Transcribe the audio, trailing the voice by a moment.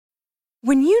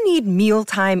When you need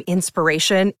mealtime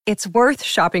inspiration, it's worth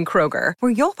shopping Kroger,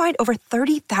 where you'll find over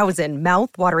 30,000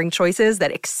 mouth-watering choices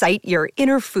that excite your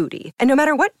inner foodie. And no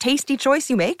matter what tasty choice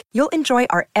you make, you'll enjoy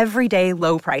our everyday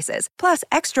low prices, plus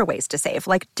extra ways to save,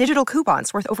 like digital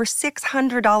coupons worth over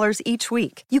 $600 each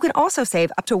week. You can also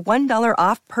save up to $1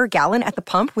 off per gallon at the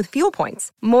pump with fuel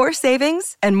points. More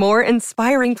savings and more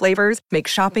inspiring flavors make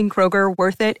shopping Kroger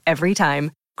worth it every time.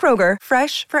 Kroger,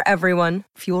 fresh for everyone.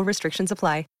 Fuel restrictions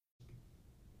apply.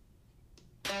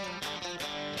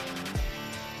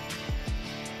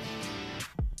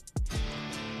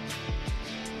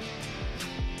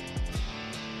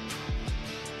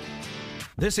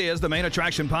 This is the Main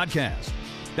Attraction Podcast.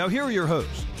 Now here are your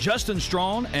hosts, Justin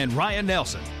Strawn and Ryan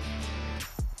Nelson.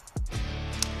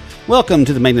 Welcome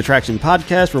to the Main Attraction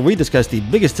Podcast, where we discuss the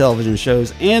biggest television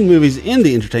shows and movies in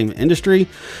the entertainment industry.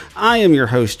 I am your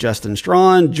host, Justin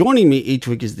Strawn. Joining me each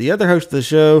week is the other host of the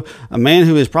show, a man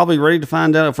who is probably ready to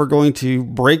find out if we're going to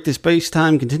break the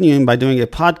space-time continuum by doing a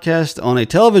podcast on a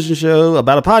television show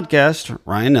about a podcast,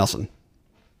 Ryan Nelson.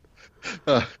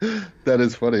 That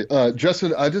is funny.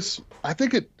 Justin, I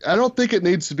don't think it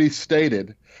needs to be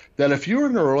stated that if you're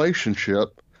in a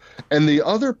relationship and the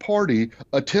other party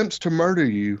attempts to murder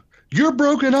you, you're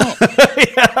broken up.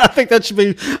 Yeah, I think that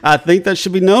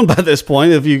should be known by this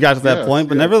point if you got to that point.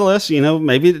 But nevertheless,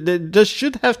 maybe it just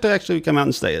should have to actually come out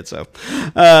and say it. So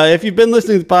if you've been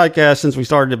listening to the podcast since we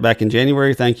started it back in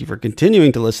January, thank you for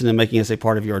continuing to listen and making us a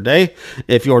part of your day.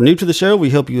 If you're new to the show, we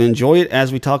hope you enjoy it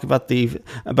as we talk about the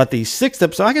sixth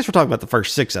episode. I guess we're talking about the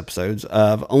first 6 episodes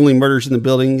of Only Murders in the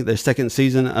Building, the second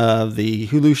season of the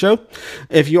Hulu show.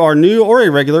 If you are new or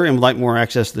a regular and would like more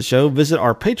access to the show, visit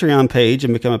our Patreon page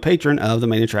and become a patron of the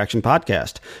Main Attraction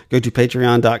Podcast. Go to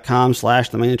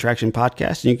patreon.com/the Main Attraction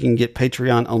Podcast and you can get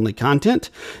Patreon only content.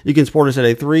 You can support us at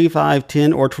a $3, $5,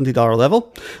 $10, or $20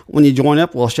 level. When you join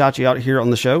up, we'll shout you out here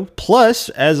on the show. Plus,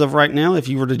 as of right now, if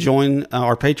you were to join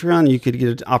our Patreon, you could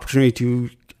get an opportunity to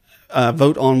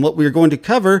vote on what we are going to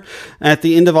cover at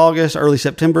the end of August, early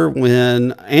September,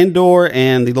 when Andor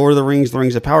and the Lord of the Rings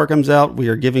of Power comes out. We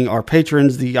are giving our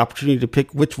patrons the opportunity to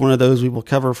pick which one of those we will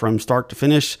cover from start to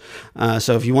finish.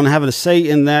 So if you want to have a say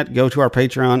in that, go to our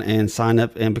Patreon and sign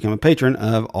up and become a patron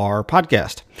of our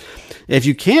podcast. If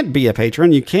you can't be a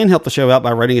patron, you can help the show out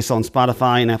by rating us on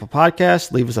Spotify and Apple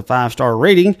Podcasts. Leave us a 5-star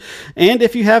rating. And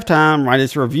if you have time, write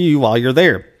us a review while you're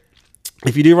there.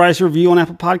 If you do write us a review on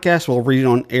Apple Podcasts, we'll read it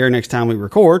on air next time we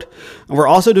record. And we're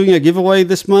also doing a giveaway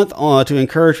this month to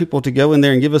encourage people to go in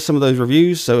there and give us some of those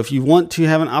reviews. So if you want to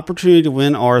have an opportunity to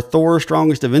win our Thor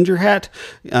Strongest Avenger hat,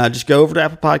 just go over to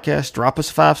Apple Podcasts, drop us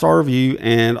a 5-star review,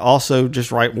 and also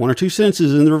just write 1 or 2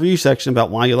 sentences in the review section about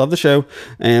why you love the show,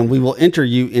 and we will enter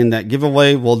you in that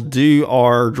giveaway. We'll do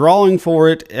our drawing for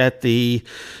it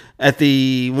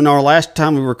when our last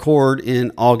time we record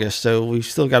in August. So we've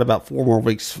still got about 4 more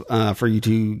weeks for you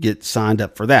to get signed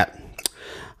up for that.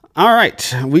 All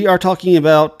right. We are talking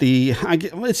about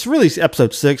it's really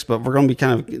episode 6, but we're going to be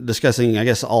kind of discussing, I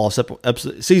guess, all of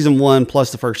season 1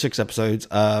 plus the first 6 episodes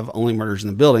of Only Murders in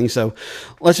the Building. So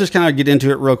let's just kind of get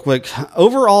into it real quick.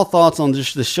 Overall thoughts on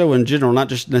just the show in general, not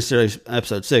just necessarily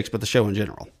episode 6, but the show in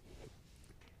general.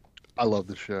 I love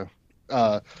the show.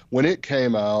 When it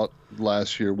came out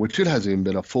last year, which it hasn't even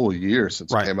been a full year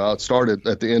since it came out, it started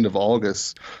at the end of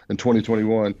August in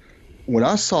 2021. When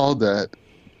I saw that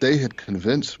they had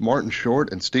convinced Martin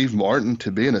Short and Steve Martin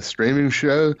to be in a streaming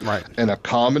show and a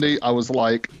comedy, I was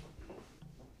like,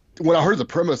 when I heard the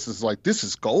premise, it's like, this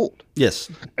is gold. Yes.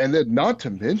 And then not to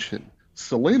mention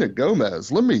Selena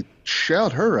Gomez, let me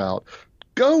shout her out,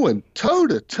 going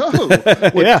toe-to-toe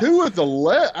with 2 of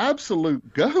the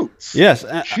absolute goats. Yes.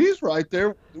 She's right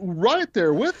there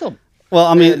with them. Well,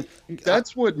 I mean, and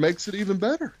that's what makes it even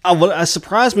better. What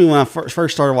surprised me when I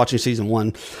first started watching season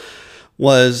 1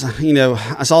 was,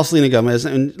 I saw Selena Gomez,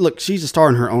 and look, she's a star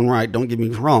in her own right, don't get me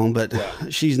wrong, but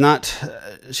she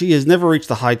has never reached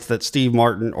the heights that Steve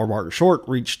Martin or Martin Short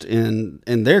reached in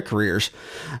their careers.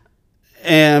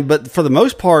 But for the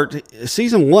most part,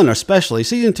 season 1 especially,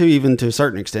 season 2 even to a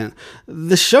certain extent,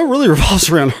 the show really revolves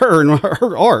around her and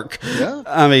her arc. Yeah.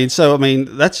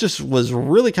 That's just was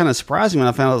really kind of surprising when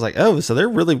I found out. I was like, oh, so they're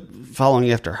really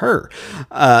following after her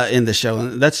in the show.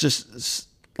 And that's just,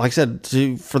 like I said,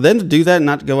 for them to do that and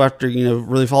not to go after,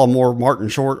 really follow more Martin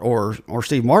Short or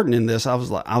Steve Martin in this, I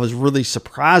was really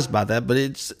surprised by that. But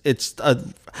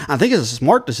I think it's a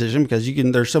smart decision because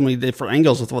there's so many different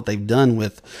angles with what they've done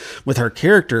with her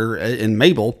character in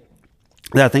Mabel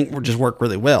that I think will just work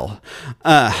really well.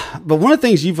 But one of the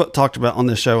things you've talked about on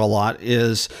this show a lot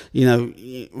is,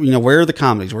 where are the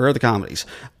comedies?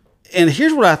 And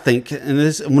here's what I think, and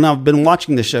this when I've been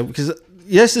watching this show, because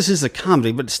yes, this is a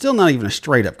comedy, but it's still not even a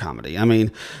straight up comedy. I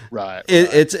mean, right.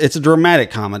 It's a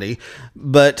dramatic comedy,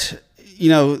 but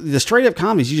the straight up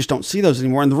comedies, you just don't see those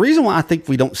anymore. And the reason why I think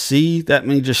we don't see that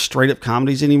many just straight up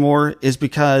comedies anymore is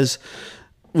because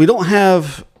we don't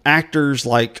have actors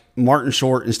like Martin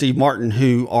Short and Steve Martin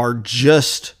who are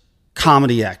just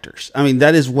comedy actors. I mean,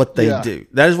 that is what they do.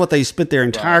 That is what they spent their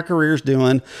entire careers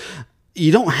doing.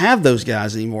 You don't have those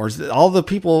guys anymore. All the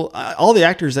people, all the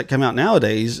actors that come out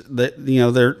nowadays that,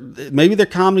 they're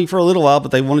comedy for a little while,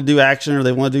 but they want to do action or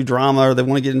they want to do drama or they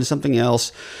want to get into something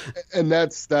else. And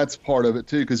that's part of it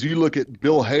too. Cause you look at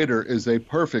Bill Hader is a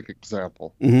perfect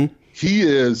example. Mm-hmm. He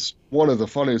is one of the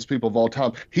funniest people of all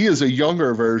time. He is a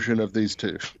younger version of these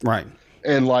two. Right.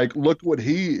 And look what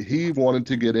he wanted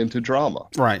to get into drama.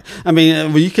 Right. I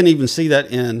mean, you can even see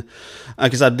that in,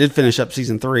 because I did finish up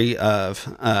season 3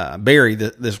 of Barry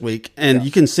this week. And you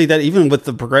can see that even with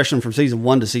the progression from season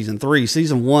 1 to season 3,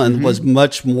 season 1 was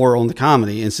much more on the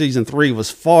comedy and season 3 was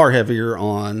far heavier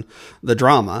on the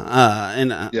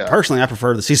drama. Personally, I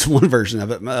prefer the season 1 version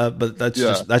of it, but that's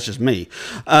just me.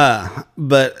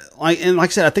 But like I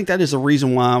said, I think that is the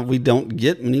reason why we don't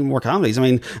get many more comedies. I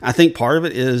mean, I think part of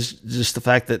it is just the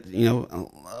fact that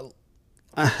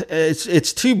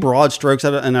it's too broad strokes,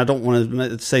 and I don't want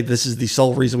to say this is the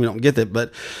sole reason we don't get it,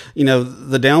 but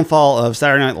the downfall of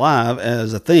Saturday Night Live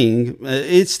as a thing,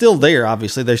 it's still there.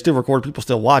 Obviously, they still record, people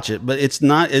still watch it, but it's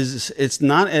not as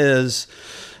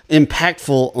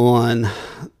impactful on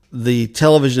the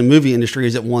television and movie industry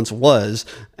as it once was,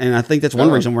 and I think that's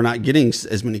one reason we're not getting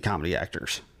as many comedy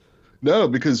actors. No,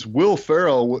 because Will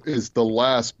Ferrell is the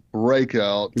last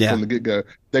breakout from the get-go.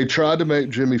 They tried to make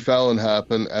Jimmy Fallon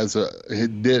happen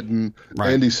it didn't.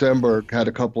 Right. Andy Samberg had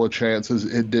a couple of chances.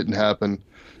 It didn't happen.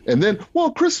 And then,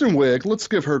 Kristen Wiig, let's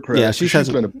give her credit. Yeah, she's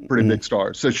been a pretty big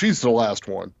star. So she's the last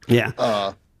one.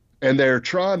 Yeah. And they're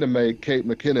trying to make Kate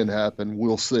McKinnon happen.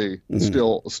 We'll see.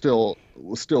 Still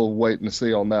waiting to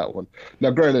see on that one.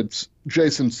 Now, granted,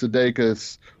 Jason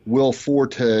Sudeikis, Will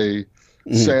Forte,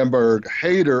 Samberg,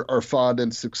 Hader are finding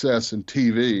success in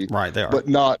TV, right? They are, but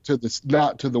not to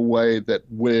the way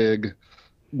that Wiig,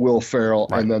 Will Ferrell,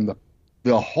 and then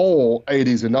the whole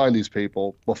 '80s and '90s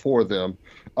people before them.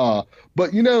 But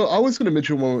I was going to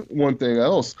mention one thing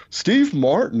else. Steve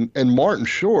Martin and Martin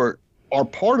Short are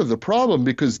part of the problem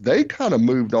because they kind of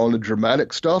moved on to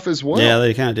dramatic stuff as well. Yeah,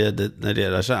 they kind of did. They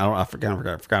did. I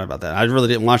forgot about that. I really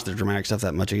didn't watch the dramatic stuff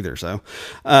that much either. So,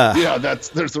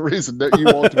 there's a reason that you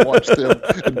want to watch them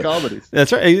in comedies.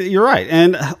 That's right. You're right.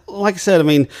 And like I said, I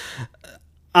mean,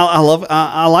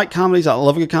 I like comedies. I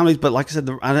love good comedies, but like I said,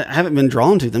 I haven't been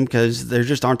drawn to them because there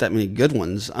just aren't that many good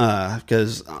ones.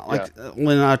 Because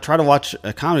when I try to watch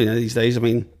a comedy these days, I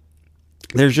mean,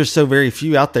 there's just so very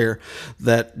few out there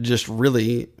that just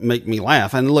really make me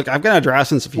laugh. And look, I've got a dry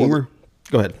sense of humor.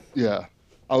 Go ahead. Yeah.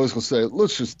 I was going to say,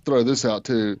 let's just throw this out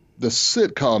too. The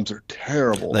sitcoms are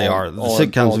terrible. They are. The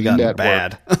sitcoms have gotten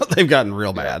bad. They've gotten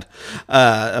real bad.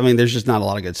 I mean, there's just not a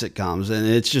lot of good sitcoms, and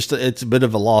it's a bit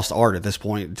of a lost art at this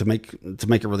point to make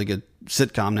a really good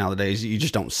sitcom nowadays. You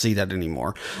just don't see that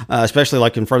anymore, especially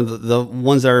like in front of the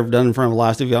ones that are done in front of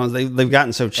live studios. They've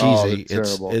gotten so cheesy.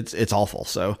 It's awful.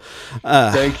 So,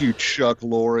 thank you, Chuck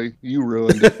Lorre. You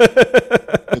ruined it.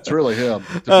 It's really him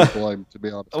to be blamed, to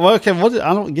be honest. Well, okay,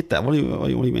 I don't get that. What do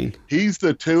you mean? He's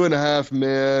the 2.5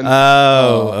 Men.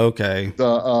 Oh, okay.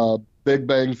 The Big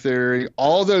Bang Theory,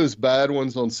 all those bad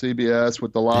ones on CBS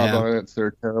with the live audience,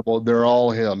 they're terrible. They're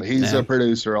all him. He's a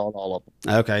producer on all of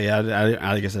them. Okay, yeah,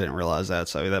 I guess I didn't realize that,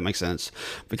 so that makes sense.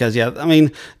 Because I mean,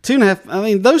 2.5. I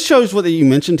mean, those shows what you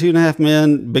mentioned, 2.5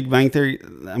 Men, Big Bang Theory.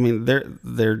 I mean,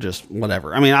 they're just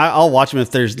whatever. I mean, I'll watch them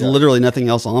if there's literally nothing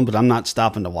else on, but I'm not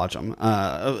stopping to watch them.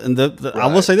 And I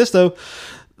will say this though.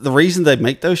 The reason they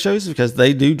make those shows is because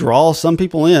they do draw some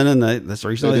people in, and that's the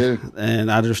reason.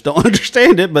 And I just don't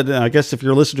understand it. But I guess if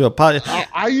you're listening to a podcast,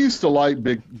 I used to like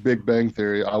Big Bang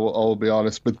Theory. I will be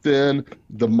honest. But then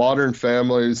the Modern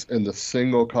Families and the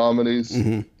single comedies,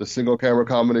 the single camera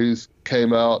comedies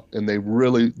came out, and they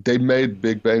made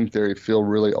Big Bang Theory feel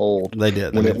really old. They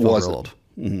did. When it wasn't. Old.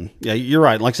 Mm-hmm. Yeah, you're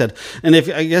right. Like I said, and if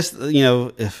you're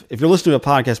listening to a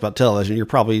podcast about television, you're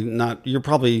probably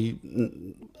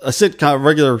a sitcom,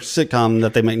 regular sitcom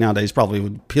that they make nowadays probably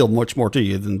would appeal much more to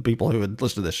you than people who would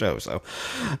listen to this show. So,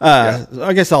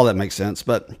 I guess all that makes sense.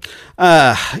 But,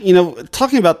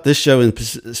 talking about this show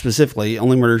specifically,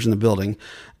 Only Murders in the Building,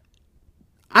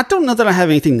 I don't know that I have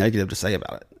anything negative to say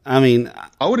about it. I mean,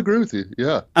 I would agree with you.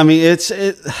 Yeah. I mean,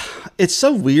 it's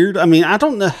so weird. I mean, I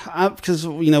don't know because,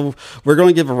 we're going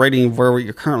to give a rating of where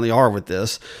we currently are with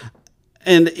this.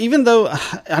 And even though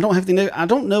I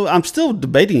don't know, I'm still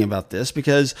debating about this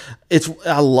because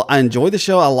I enjoy the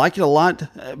show. I like it a lot,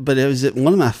 but is it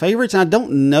one of my favorites? I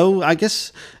don't know. I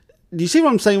guess, do you see what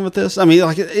I'm saying with this? I mean,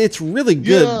 like it's really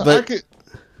good, but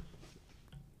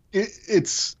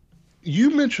it's,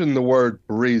 you mentioned the word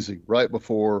breezy right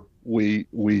before we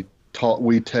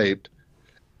taped.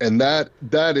 And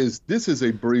this is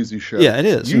a breezy show. Yeah, it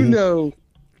is. You know,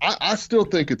 I still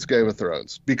think it's Game of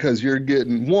Thrones because you're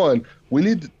getting we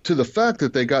need to the fact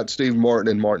that they got Steve Martin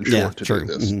and Martin Short to do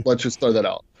this. Mm-hmm. Let's just throw that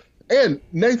out. And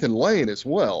Nathan Lane as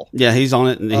well. Yeah, he's on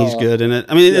it and he's good in it.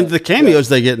 I mean, and the cameos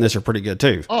they get in this are pretty good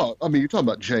too. Oh, I mean, you're talking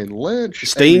about Jane Lynch,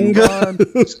 Sting,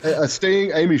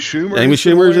 Sting, Amy Schumer. Amy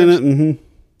Schumer's in it. Mm-hmm.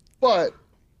 But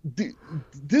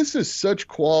this is such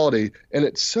quality, and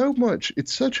it's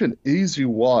such an easy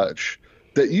watch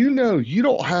that you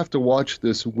don't have to watch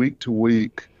this week to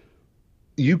week.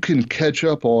 You can catch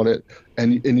up on it,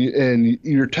 and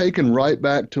you're taken right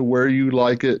back to where you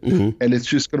like it, and it's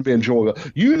just going to be enjoyable.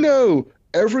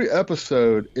 Every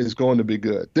episode is going to be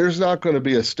good. There's not going to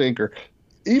be a stinker.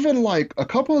 Even like a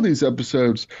couple of these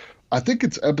episodes, I think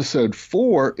it's episode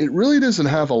 4. It really doesn't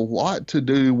have a lot to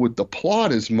do with the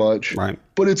plot as much, right?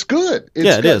 But it's good.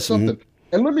 It is something.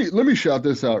 Mm-hmm. And let me shout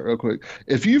this out real quick.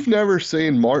 If you've never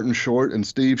seen Martin Short and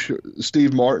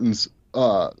Steve Martin's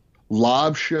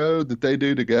live show that they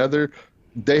do together,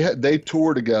 they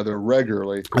tour together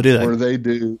regularly. I do that. Where they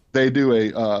do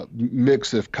a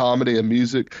mix of comedy and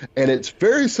music, and it's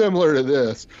very similar to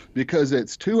this because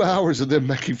it's 2 hours of them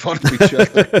making fun of each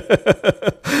other.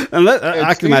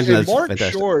 I can imagine that's Martin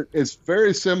fantastic. Short is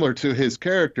very similar to his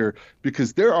character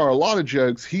because there are a lot of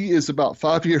jokes. He is about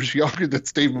 5 years younger than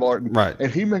Steve Martin, right?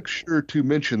 And he makes sure to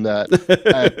mention that,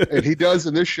 and he does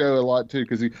in this show a lot too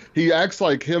because he acts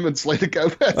like him and Selena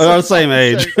Gomez are the same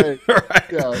age. Right.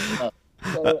 Yeah.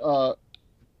 So,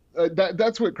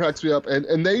 that's what cracks me up,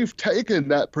 and they've taken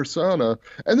that persona,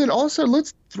 and then also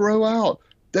let's throw out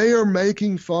they are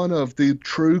making fun of the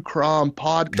true crime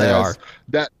podcast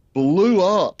that blew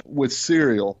up with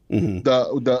Serial. Mm-hmm.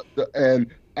 And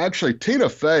actually Tina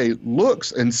Fey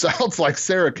looks and sounds like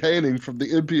Sarah Koenig from the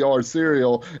NPR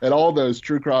Serial and all those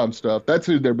true crime stuff. That's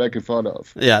who they're making fun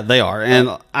of. Yeah, they are. And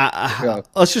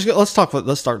let's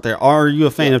start there. Are you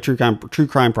a fan of true crime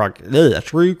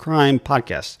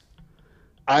podcasts?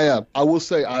 I am. I will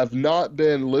say I've not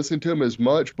been listening to them as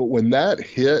much, but when that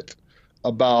hit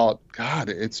about,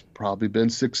 it's probably been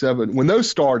 6, 7. When those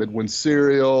started, when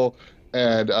Serial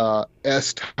and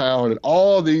S-Town and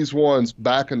all these ones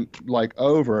back and like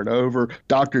over and over,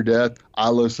 Dr. Death,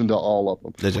 I listened to all of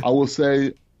them. Did you? I will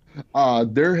say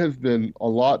there have been a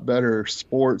lot better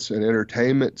sports and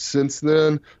entertainment since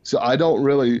then. So I don't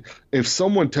really, if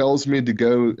someone tells me to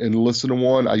go and listen to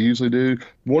one, I usually do.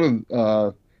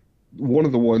 One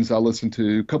of the ones I listened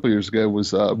to a couple of years ago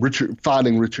was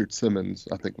Finding Richard Simmons,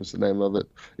 I think was the name of it.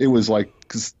 It was like,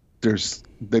 because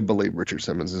they believe Richard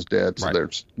Simmons is dead, so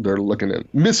right. they're looking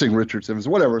at missing Richard Simmons,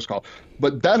 whatever it's called.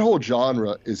 But that whole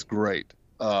genre is great.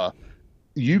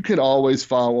 You can always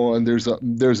find one.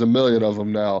 There's a million of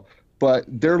them now, but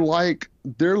they're like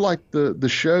the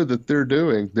show that they're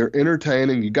doing. They're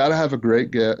entertaining. You got to have a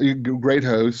great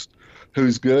host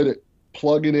who's good at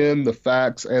plugging in the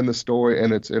facts and the story,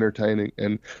 and it's entertaining,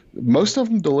 and most of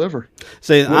them deliver.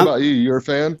 See, what about you? You're a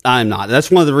fan? I'm not.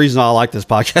 That's one of the reasons I like this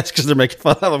podcast, because they're making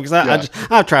fun of them. Because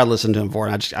I've tried listening to them before,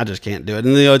 and I just can't do it.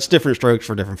 And it's different strokes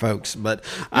for different folks. But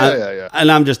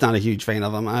and I'm just not a huge fan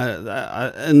of them.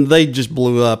 And they just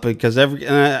blew up because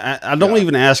I don't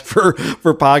even ask for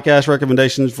podcast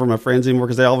recommendations for my friends anymore,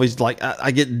 because they always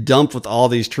I get dumped with all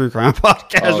these true crime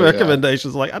podcast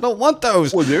recommendations. Like, I don't want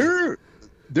those. Well,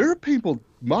 there are people.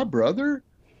 My brother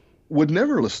would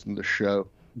never listen to the show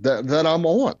that I'm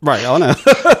on. Right, I know.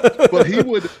 But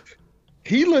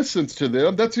he listens to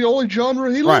them. That's the only genre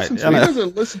he listens to. He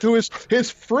doesn't listen to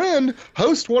his friend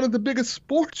host one of the biggest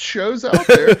sports shows out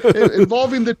there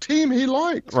involving the team he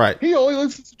likes. Right. He only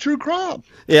listens to true crime.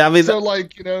 Yeah, I mean, so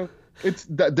it's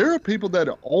that there are people that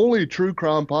are only true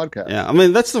crime podcasts. Yeah, I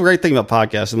mean, that's the great thing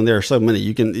about podcasts. I mean, there are so many.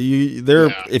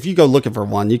 If you go looking for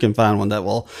one, you can find one that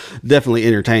will definitely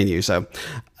entertain you. So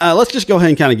let's just go ahead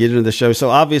and kind of get into the show.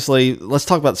 So obviously, let's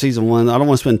talk about season 1. I don't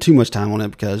want to spend too much time on it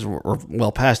because we're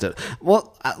well past it.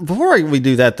 Well, before we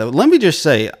do that, though, let me just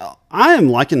say I am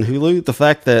liking Hulu, the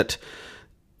fact that,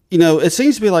 it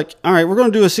seems to be like, all right, we're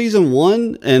going to do a season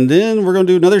 1, and then we're going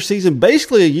to do another season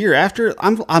basically a year after.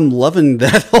 I'm loving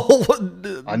that whole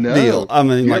deal. I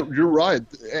mean, you're right.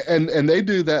 And they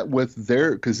do that with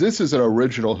because this is an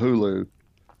original Hulu,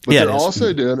 but they're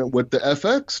also doing it with the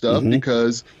FX stuff,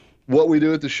 because What We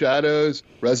Do with the Shadows,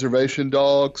 Reservation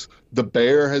Dogs, The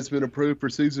Bear has been approved for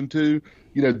season 2.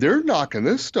 They're knocking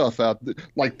this stuff out.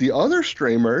 Like the other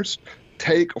streamers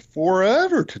take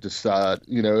forever to decide,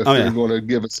 if they're going to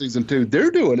give it season 2. They're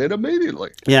doing it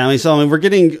immediately. Yeah, we're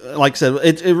getting, like I said,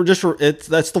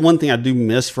 that's the one thing I do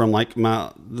miss from like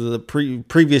the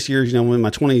previous years, in my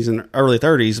 20s and early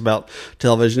 30s about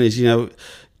television is, you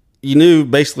knew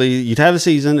basically you'd have a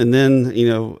season and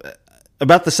then,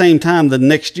 about the same time the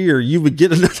next year you would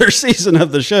get another season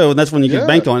of the show, and that's when you could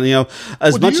bank on it.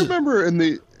 Do you remember in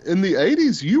the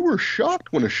 80s, you were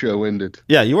shocked when a show ended?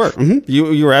 Yeah, you were. Mm-hmm.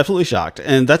 You were absolutely shocked.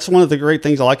 And that's one of the great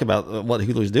things I like about what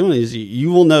Hulu's doing is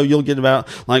you will know you'll get about,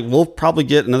 like, we'll probably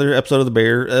get another episode of The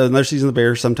Bear, another season of The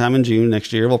Bear sometime in June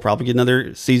next year. We'll probably get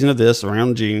another season of this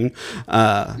around June.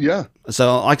 Yeah.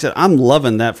 So, like I said, I'm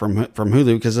loving that from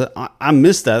Hulu because I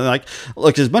miss that. Like,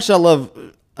 look, as much as I love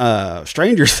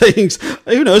Stranger Things,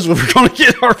 who knows when we're going to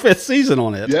get our 5th season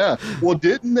on it. Yeah. Well,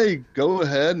 didn't they go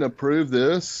ahead and approve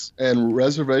this and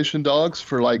Reservation Dogs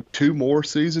for like 2 more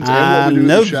seasons? And What We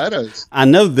Do with the Shadows. I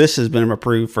know this has been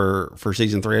approved for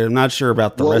season 3. I'm not sure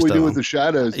about the rest of them. What We Do with the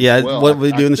Shadows. Yeah, well. What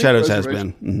We Do in the Shadows has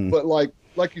been. Mm-hmm. But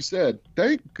like you said,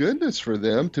 thank goodness for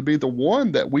them to be the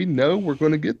one that we know we're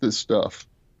going to get this stuff.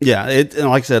 Yeah, and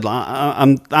like I said,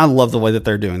 I love the way that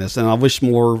they're doing this, and I wish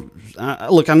more.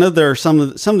 Look, I know there are some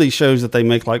of these shows that they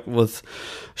make, like with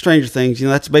Stranger Things.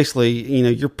 That's basically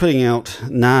you're putting out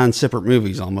 9 separate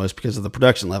movies almost because of the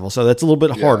production level, so that's a little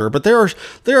bit harder. But there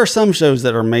are some shows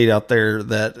that are made out there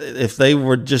that if they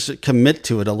would just commit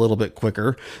to it a little bit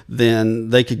quicker,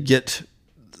 then they could get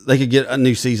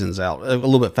new seasons out a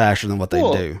little bit faster than what they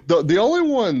do. The only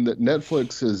one that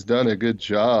Netflix has done a good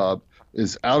job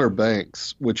is Outer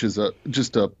Banks, which is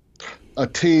just a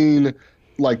teen,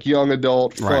 like young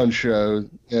adult fun show,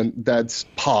 and that's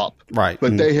pop. Right.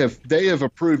 But they have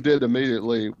approved it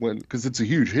immediately because it's a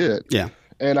huge hit. Yeah.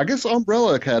 And I guess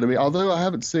Umbrella Academy, although I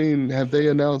haven't seen, have they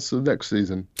announced the next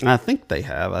season? I think they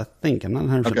have. I'm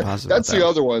not 100% positive. That's the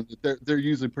other one. They're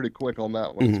usually pretty quick on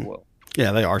that one as well.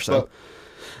 Yeah, they are. So. But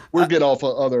we're getting off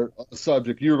other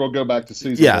subject. You're going to go back to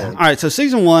season 1. All right. So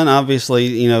season 1,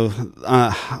 obviously,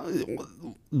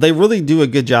 they really do a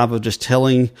good job of just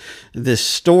telling this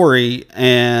story.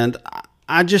 And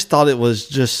I just thought it was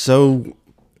just so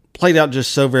played out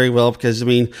just so very well because,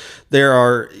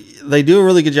 they do a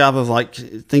really good job of like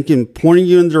pointing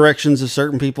you in the directions of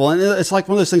certain people. And it's like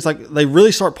one of those things, like they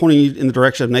really start pointing you in the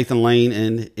direction of Nathan Lane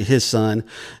and his son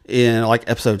in like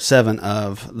episode 7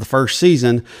 of the first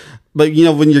season. But,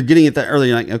 when you're getting it that early,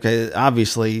 you're like, okay,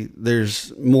 obviously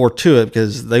there's more to it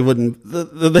because they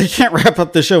can't wrap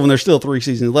up the show when there's still 3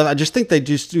 seasons left. I just think they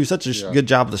just do such a good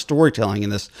job of the storytelling in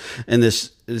this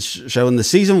show. In the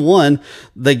season 1,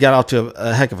 they got off to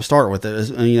a heck of a start with it.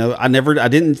 I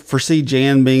didn't foresee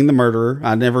Jan being the murderer.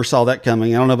 I never saw that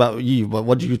coming. I don't know about you, but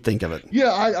what did you think of it?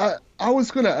 Yeah, I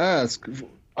was going to ask.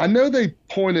 I know they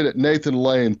pointed at Nathan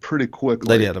Lane pretty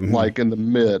quickly. They did. Like in the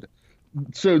mid.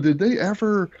 So did they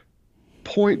ever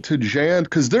point to Jan?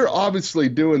 Because they're obviously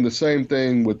doing the same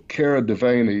thing with Cara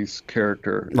Devaney's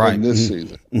character in this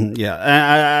season.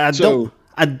 Yeah,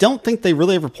 I don't think they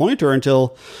really ever point to her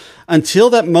until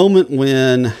that moment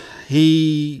when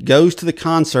he goes to the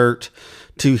concert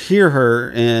to hear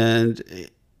her and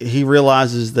he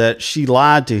realizes that she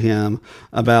lied to him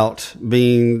about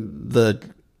being the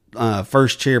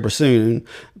first chair bassoon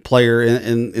player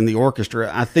in the orchestra.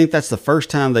 I think that's the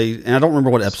first time and I don't remember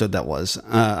what episode that was.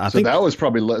 I think that was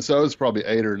probably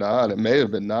 8 or 9. It may have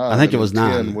been 9. I think it was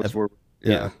 9.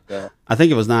 Yeah. I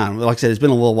think it was 9. Like I said, it's been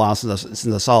a little while since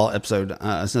I saw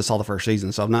since I saw the first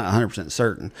season, so I'm not 100%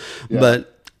 certain. Yeah.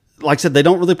 But like I said, they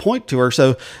don't really point to her.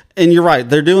 So, and you're right,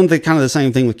 they're doing kind of the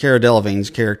same thing with Cara Delevingne's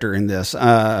character in this.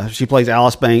 She plays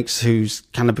Alice Banks, who's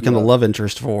kind of become the love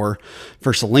interest for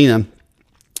Selena.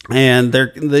 And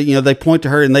they point to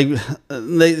her, and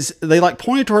they like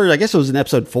pointed to her. I guess it was in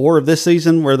episode 4 of this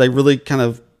season where they really kind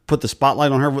of put the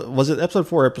spotlight on her. Was it episode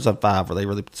 4 or episode 5 where they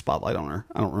really put the spotlight on her?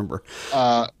 I don't remember.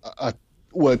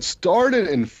 It started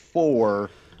in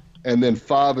 4, and then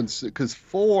 5 and 6. Because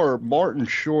 4, Martin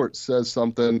Short says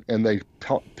something, and they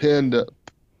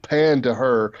pan to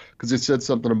her because it said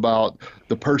something about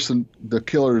the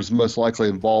killer is most likely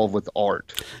involved with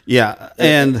art. Yeah,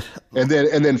 and And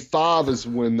then 5 is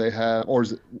when they have, or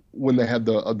is it when they have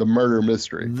the murder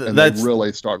mystery, and they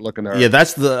really start looking at her. Yeah,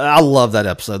 I love that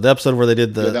episode. The episode where they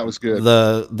did that was good.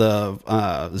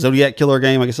 The Zodiac Killer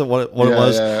game, I guess what it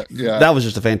was. Yeah. That was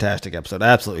just a fantastic episode. I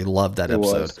absolutely loved that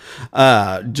episode.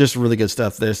 Just really good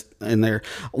stuff there's in there.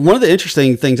 One of the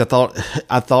interesting things I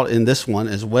thought in this one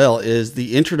as well is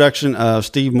the introduction of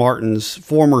Steve Martin's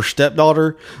former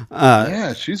stepdaughter.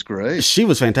 Yeah, she's great. She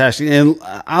was fantastic, and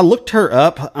I looked her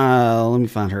up. Let me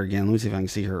find her again. Let me see if I can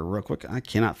see her real quick. I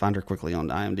cannot find her quickly on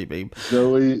IMDb.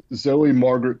 Zoe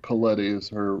Margaret Coletti is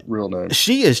her real name.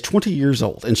 She is 20 years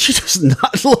old, and she does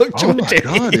not look 20. Oh my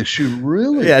God, is she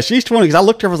really? Yeah, she's 20. Because I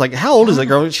looked at her, I was like, how old is that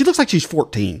girl? She looks like she's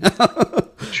 14.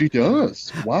 She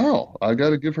does. Wow, I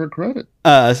got to give her credit.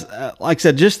 Like I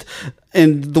said, just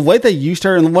and the way they used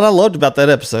her, and what I loved about that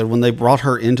episode when they brought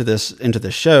her into this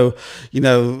show,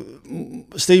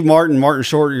 Steve Martin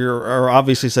Short are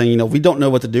obviously saying, we don't know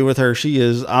what to do with her. She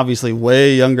is obviously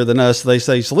way younger than us. They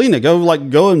say, Selena,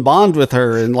 go and bond with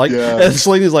her, and and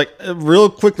Selena's like real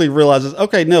quickly realizes,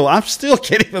 okay, no, I still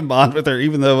can't even bond with her,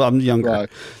 even though I'm younger. Right.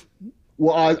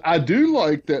 Well, I do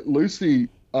like that Lucy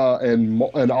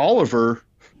and Oliver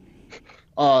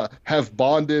have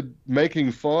bonded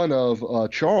making fun of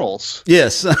Charles.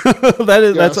 Yes,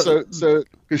 that's so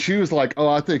because she was like,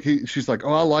 she's like,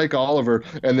 I like Oliver,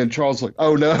 and then Charles was like,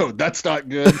 oh no, that's not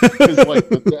good, because like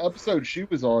the episode she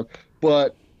was on,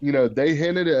 but they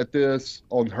hinted at this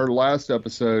on her last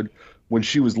episode when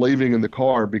she was leaving in the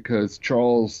car, because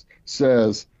Charles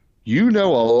says, a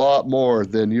lot more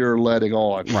than you're letting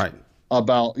on, right,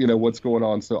 about what's going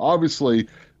on. So obviously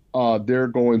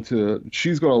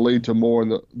she's going to lead to more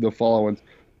in the following.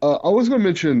 I was going to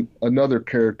mention another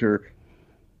character.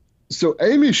 So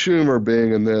Amy Schumer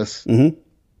being in this, and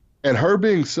her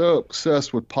being so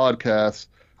obsessed with podcasts,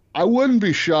 I wouldn't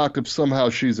be shocked if somehow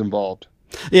she's involved.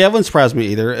 Yeah, it wouldn't surprise me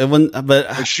either. It wouldn't,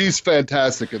 but she's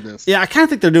fantastic in this. Yeah, I kind of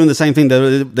think they're doing the same thing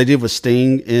that they did with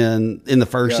Sting in the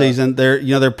first season.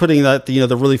 They're putting that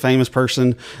the really famous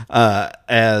person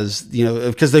as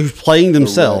because they're playing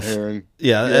themselves. They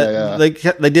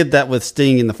did that with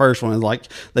Sting in the first one. Like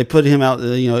they put him out.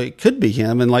 It could be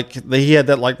him, and he had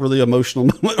that really emotional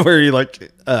moment where he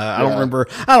I don't remember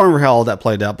how all that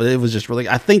played out, but it was just really.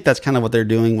 I think that's kind of what they're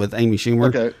doing with Amy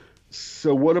Schumer. Okay.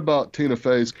 So what about Tina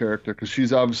Fey's character? Because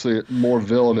she's obviously more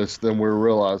villainous than we're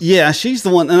realizing. Yeah, she's the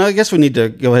one, and I guess we need to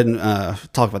go ahead and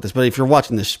talk about this. But if you're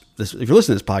watching this, if you're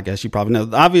listening to this podcast, you probably know.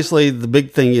 Obviously, the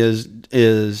big thing is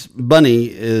Bunny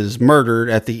is murdered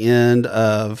at the end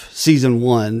of season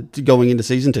 1, going into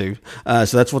season 2.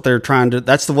 So that's what they're trying to.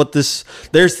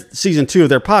 There's season 2 of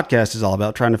their podcast is all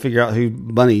about, trying to figure out who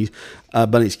Bunny's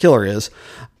killer is.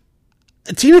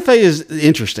 Tina Fey is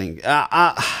interesting.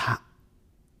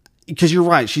 Because you're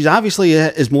right, she's obviously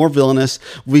is more villainous.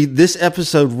 This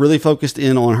episode really focused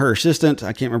in on her assistant.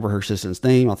 I can't remember her assistant's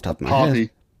name off the top of my head.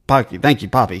 Poppy. Thank you,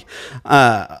 Poppy.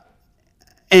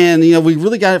 And we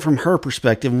really got it from her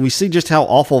perspective, and we see just how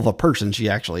awful of a person she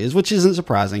actually is, which isn't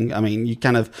surprising. I mean,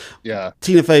 Tina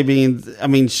Fey being,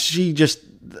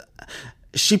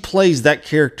 she plays that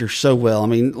character so well. I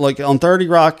mean, like on 30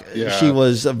 Rock, she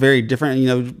was a very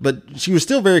different, but she was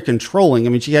still very controlling. I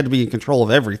mean, she had to be in control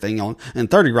of everything in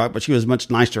 30 Rock, but she was a much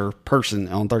nicer person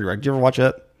on 30 Rock. Did you ever watch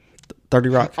that? 30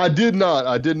 Rock? I did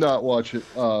not watch it.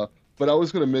 But I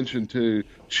was going to mention too,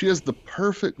 she has the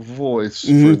perfect voice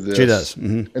for this. She does.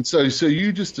 Mm-hmm. And so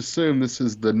you just assume this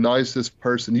is the nicest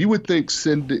person. You would think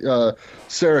Sarah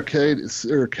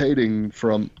Kading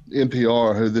from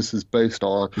NPR, who this is based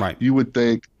on, right. You would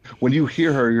think when you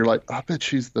hear her, you're like, I bet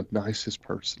she's the nicest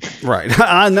person. Right.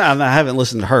 I haven't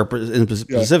listened to her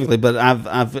specifically, but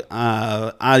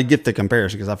I get the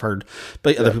comparison because I've heard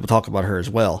other people talk about her as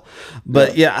well.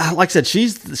 But like I said,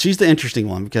 she's the interesting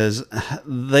one, because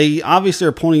they obviously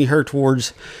are pointing her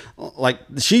towards,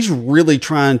 she's really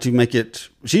trying to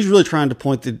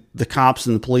point the cops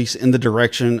and the police in the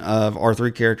direction of our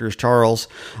 3 characters, Charles,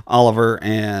 Oliver,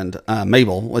 and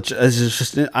Mabel, which is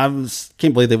just, I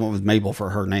can't believe they went with Mabel for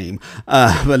her name.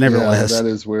 But nevertheless, that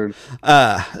is weird.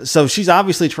 So she's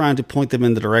obviously trying to point them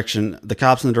in the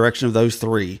cops in the direction of those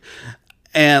 3.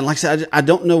 And like I said, I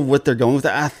don't know what they're going with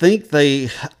that. I think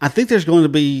there's going to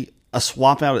be a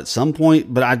swap out at some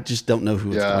point, but I just don't know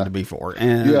who it's going to be for.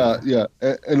 And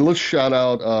and let's shout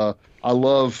out. I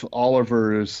love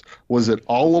Oliver's. Was it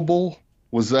Audible?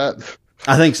 Was that?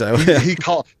 I think so. He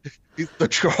called the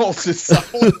Charles is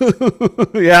solid.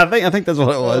 Yeah, I think that's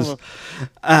what it was.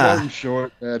 Martin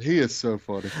Short, man, he is so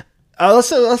funny.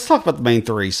 let's talk about the main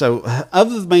three. So,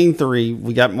 of the main three,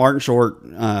 we got Martin Short,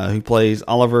 who plays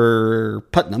Oliver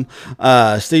Putnam,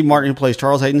 Steve Martin, who plays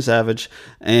Charles Hayden Savage,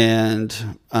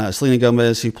 and Selena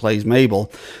Gomez, who plays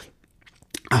Mabel.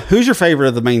 Who's your favorite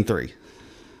of the main three?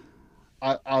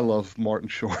 I love Martin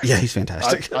Short. Yeah, he's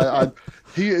fantastic.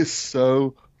 He is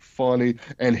so funny,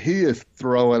 and he is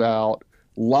throwing out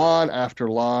line after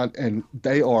line, and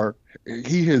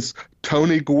he is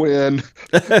Tony Gwynn,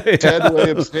 Ted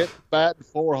Williams batting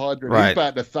 400. Right. He's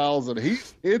batting 1,000.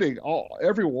 He's hitting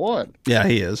every one. Yeah,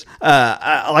 he is.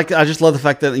 I just love the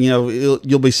fact that,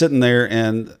 you'll be sitting there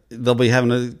and they'll be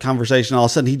having a conversation. All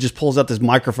of a sudden, he just pulls out this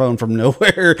microphone from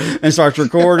nowhere and starts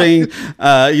recording.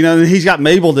 And he's got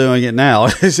Mabel doing it now.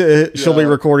 She'll be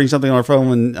recording something on her phone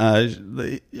when,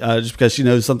 just because she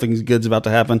knows something good's about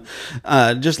to happen.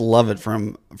 Just love it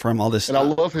from all this. And I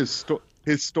love his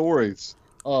stories.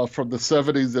 From the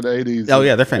 70s and 80s. Oh,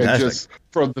 yeah, they're fantastic. And just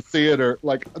from the theater.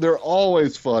 Like, they're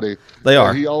always funny. They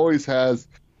are. He always has.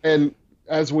 And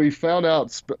as we found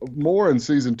out more in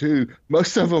season 2,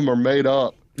 most of them are made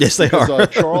up. Yes, they are.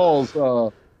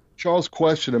 Charles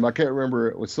questioned him. I can't remember.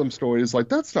 It was some story. He's like,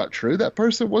 that's not true. That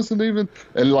person wasn't even.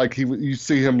 And, like, you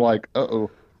see him like, uh-oh.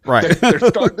 Right. They're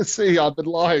starting to see I've been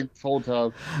lying this whole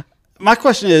time. My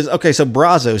question is, okay, so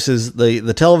Brazos is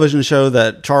the television show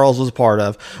that Charles was a part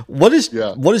of. What is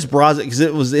Brazos? Because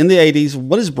it was in the 80s.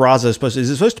 What is Brazos supposed to?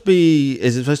 Is it supposed to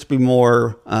be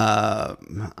more?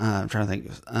 I'm trying to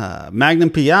think. Magnum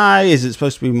PI? Is it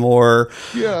supposed to be more?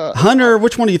 Yeah. Hunter?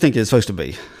 Which one do you think it's supposed to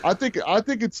be? I think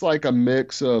it's like a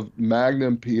mix of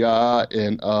Magnum PI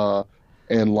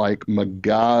and like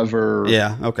MacGyver.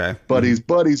 Yeah, okay. But he's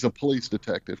a police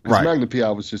detective. Because Right. Magnum PI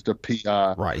was just a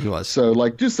PI. Right, he was. So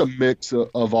like just a mix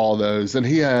of all those. And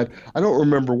he had, I don't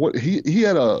remember what, he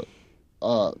had like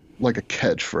a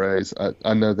catchphrase.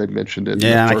 I know they mentioned it in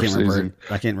the first season.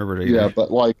 I can't remember it either. Yeah, but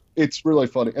like it's really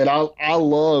funny. And I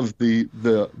love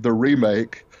the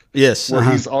remake. Yes, where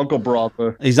he's Uncle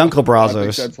Bravo. He's Uncle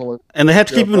Brazos. And they have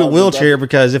to keep him in a wheelchair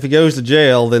because if he goes to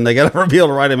jail, then they got to be able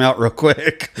to write him out real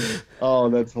quick. Oh,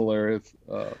 that's hilarious.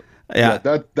 Yeah,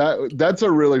 that's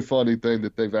a really funny thing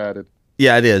that they've added.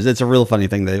 Yeah, it is. It's a real funny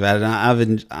thing they've added.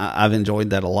 I've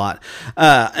enjoyed that a lot.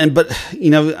 But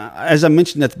as I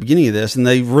mentioned at the beginning of this, and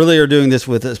they really are doing this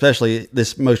with especially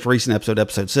this most recent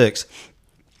episode 6.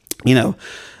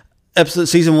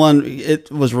 Season 1, it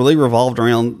was really revolved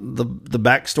around the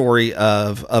backstory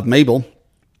of Mabel,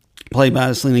 played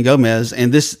by Selena Gomez,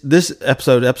 and this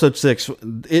episode 6,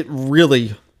 it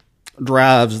really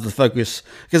drives the focus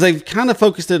because they've kind of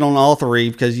focused it on all three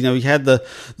because you had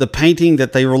the painting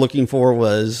that they were looking for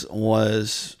was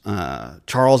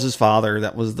Charles's father.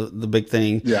 That was the big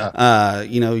thing. Yeah.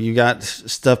 You got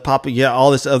stuff popping. Yeah,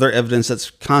 all this other evidence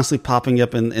that's constantly popping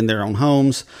up in their own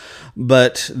homes.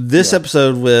 But this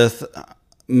episode with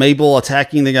Mabel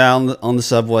attacking the guy on the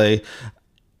subway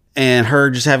and her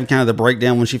just having kind of the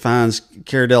breakdown when she finds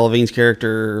Cara Delevingne's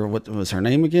character, what was her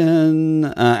name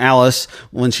again? Alice,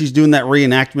 when she's doing that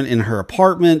reenactment in her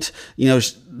apartment,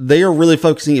 they are really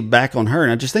focusing it back on her.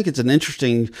 And I just think it's an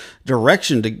interesting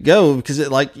direction to go because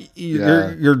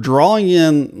you're drawing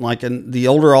in like the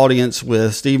older audience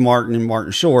with Steve Martin and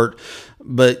Martin Short,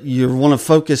 but you want to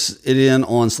focus it in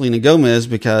on Selena Gomez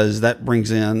because that brings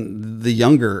in the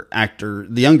younger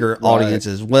audience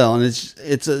as well. And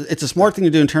it's a smart thing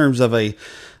to do in terms of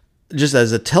just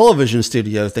as a television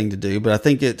studio thing to do. But I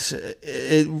think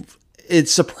it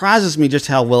surprises me just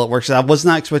how well it works. I was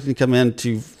not expecting to come in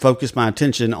to focus my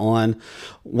attention on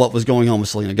what was going on with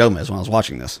Selena Gomez when I was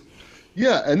watching this.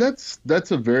 Yeah. And that's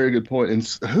a very good point. And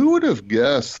who would have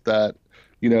guessed that,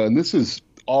 and this is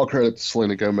all credit to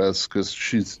Selena Gomez because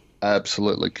she's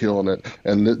absolutely killing it.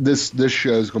 And this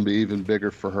show is going to be even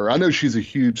bigger for her. I know she's a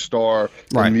huge star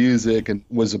in music and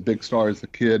was a big star as a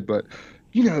kid, but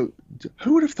who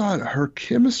would have thought her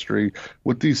chemistry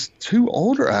with these two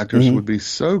older actors would be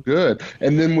so good?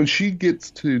 And then when she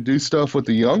gets to do stuff with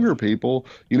the younger people,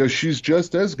 she's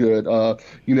just as good.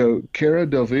 Cara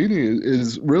Delevingne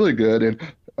is really good. And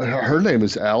her name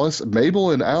is Alice, Mabel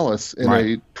and Alice in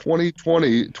a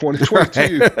 2022.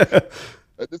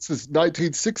 This is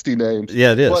 1960 names.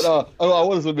 Yeah, it is. But I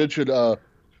wanted to mention a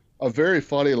very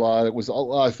funny line. It was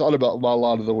I thought about my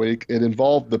line of the week. It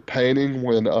involved the painting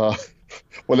when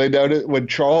they noted when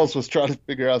Charles was trying to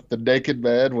figure out the naked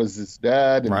man was his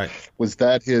dad and was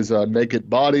that his naked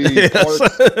body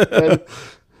parts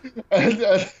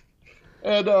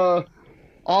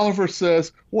Oliver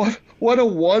says, what a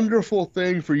wonderful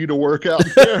thing for you to work out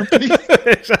therapy.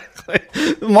 Exactly.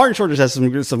 Martin Short just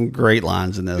has some great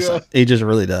lines in this. Yeah. He just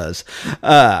really does. Like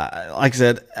I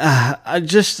said,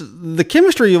 the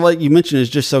chemistry, like you mentioned, is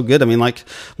just so good. I mean, like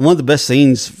one of the best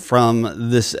scenes from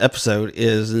this episode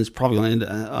is, and it's probably going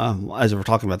to end, as we're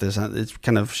talking about this, it's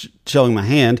kind of showing my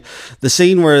hand, the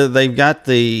scene where they've got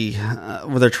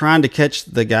where they're trying to catch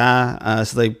the guy.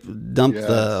 So they dumped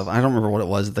I don't remember what it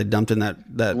was that they dumped in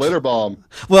that litter bomb.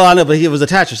 Well, I know, but he was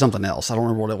attached to something else. I don't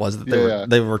remember what it was that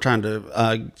they were trying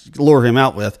to lure him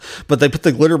out with. But they put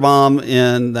the glitter bomb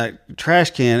in that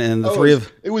trash can, and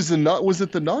was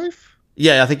it the knife?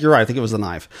 Yeah, I think you're right. I think it was the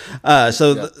knife.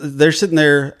 They're sitting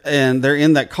there and they're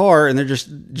in that car, and they're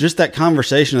just that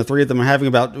conversation the three of them are having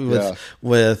about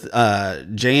with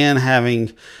Jan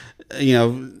having,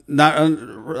 not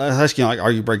asking like,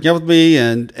 are you breaking up with me?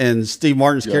 And Steve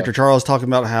Martin's character Charles talking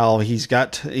about how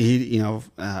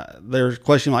they're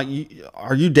questioning like,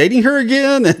 are you dating her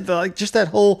again? And like just that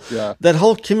whole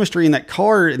chemistry in that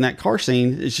car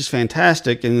scene is just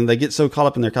fantastic. And they get so caught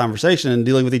up in their conversation and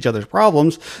dealing with each other's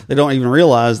problems, they don't even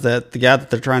realize that the guy that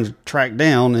they're trying to track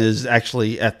down is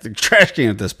actually at the trash can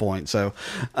at this point. So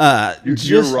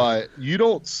you're right. You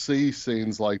don't see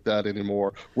scenes like that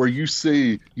anymore, where you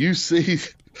see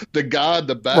the guy in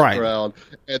the background,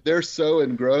 and they're so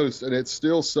engrossed, and it's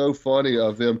still so funny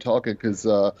of them talking because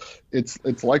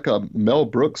it's like a Mel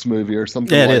Brooks movie or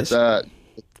something like that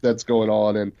that's going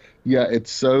on, and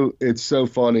it's so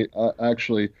funny.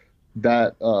 Actually,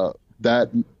 that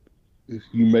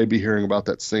you may be hearing about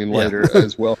that scene later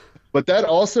as well, but that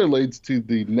also leads to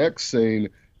the next scene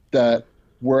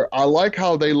where I like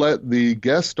how they let the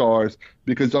guest stars,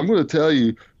 because I'm going to tell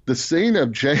you the scene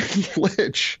of Jane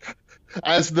Lynch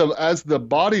as the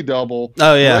body double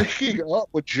breaking up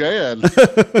with Jan.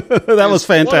 That was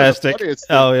fantastic. It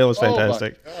was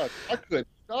fantastic. Oh my God, I couldn't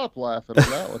stop laughing on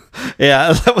that one.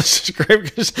 Yeah, that was just great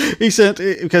because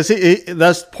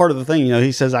that's part of the thing.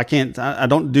 He says, I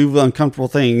don't do uncomfortable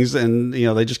things, and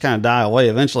they just kind of die away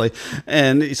eventually.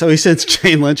 And so he sends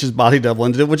Jane Lynch's body double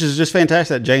into it, which is just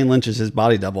fantastic. That Jane Lynch is his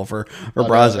body double for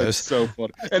Brazos. It's so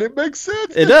funny, and it makes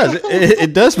sense. It does.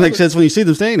 It does make sense when you see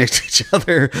them standing next to each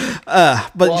other.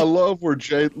 But I love where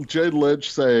Jane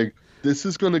Lynch saying, "This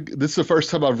is the first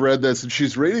time I've read this," and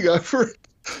she's reading over it.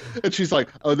 And she's like,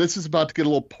 "Oh, this is about to get a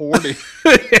little porny."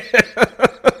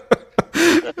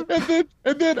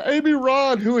 and then Amy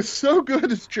Ron, who is so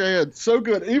good as Jan, so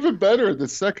good, even better in the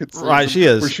second season. Right, she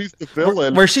is. Where she's the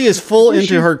villain. Where she is full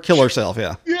into her killer self,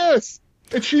 yeah. Yes.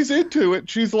 And she's into it.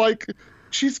 She's like,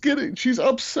 she's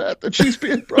upset that she's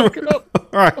being broken up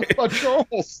by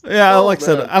Charles. Yeah, like I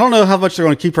said, I don't know how much they're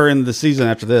going to keep her in the season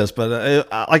after this, but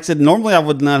like I said, normally I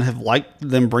would not have liked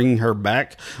them bringing her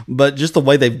back, but just the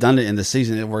way they've done it in the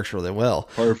season, it works really well.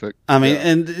 Perfect. I mean,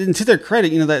 and to their credit,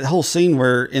 that whole scene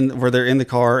where they're in the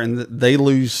car and they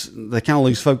kind of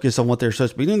lose focus on what they're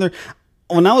supposed to be doing there.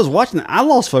 When I was watching it, I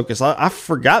lost focus. I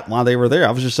forgot why they were there.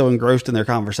 I was just so engrossed in their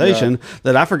conversation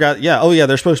that I forgot.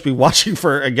 They're supposed to be watching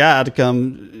for a guy to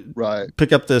come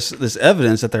pick up this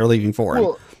evidence that they're leaving for him.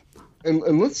 Well,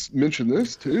 and let's mention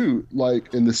this too.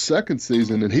 Like in the second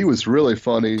season, and he was really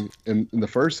funny in the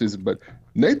first season, but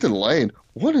Nathan Lane,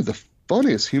 one of the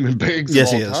funniest human beings of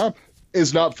all time,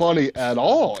 is not funny at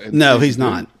all. No, he's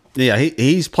not. Yeah,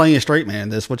 he's playing a straight man in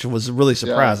this, which was really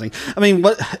surprising. Yeah. I mean,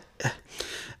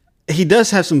 he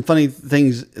does have some funny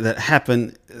things that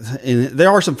happen, and there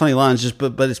are some funny lines.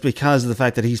 But it's because of the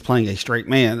fact that he's playing a straight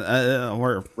man.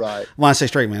 When I say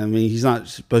straight man, I mean he's not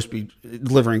supposed to be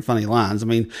delivering funny lines. I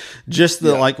mean, just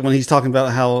like when he's talking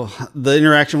about how the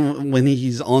interaction when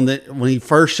he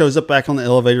first shows up back on the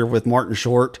elevator with Martin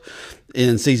Short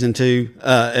in season 2,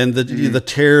 and the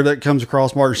tear that comes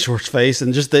across Martin Short's face,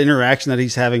 and just the interaction that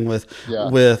he's having with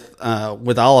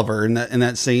Oliver in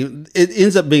that scene, it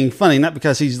ends up being funny, not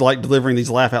because he's like delivering these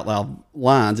laugh out loud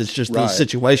lines. It's just the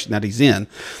situation that he's in,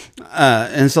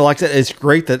 and so like I said, it's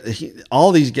great that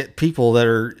all these people that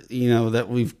are that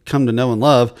we've come to know and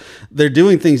love, they're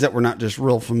doing things that we're not just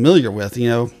real familiar with.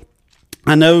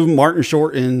 I know Martin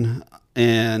Short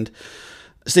and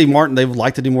Steve Martin, they would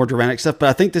like to do more dramatic stuff, but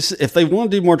I think if they want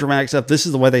to do more dramatic stuff, this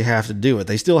is the way they have to do it.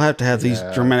 They still have to have these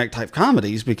dramatic type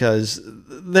comedies because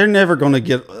they're never going to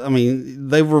get,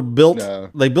 they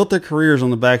built their careers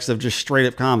on the backs of just straight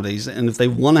up comedies. And if they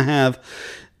want to have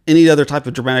any other type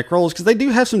of dramatic roles, because they do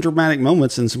have some dramatic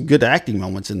moments and some good acting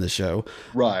moments in the show.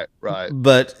 Right.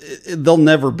 But they'll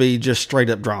never be just straight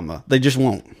up drama. They just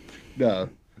won't. No.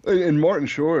 And Martin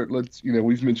Short,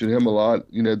 we've mentioned him a lot.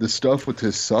 The stuff with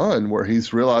his son, where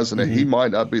he's realizing that he might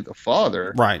not be the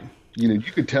father. Right. you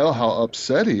could tell how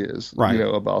upset he is,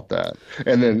 about that.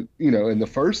 And then, in the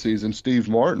first season, Steve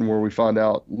Martin, where we find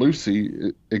out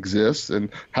Lucy exists and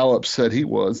how upset he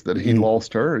was that he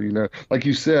lost her, like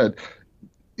you said,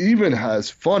 even as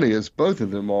funny as both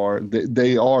of them are,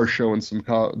 they are showing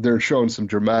they're showing some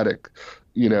dramatic,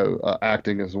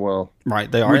 acting as well.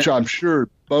 Right. They are. Which I'm sure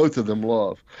both of them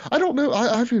love. I don't know.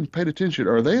 I haven't even paid attention.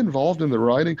 Are they involved in the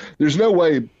writing? There's no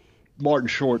way Martin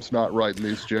Short's not writing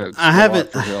these jokes. I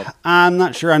haven't. I'm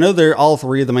not sure. I know all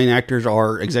three of the main actors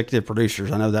are executive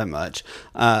producers. I know that much.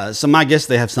 So my guess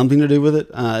they have something to do with it.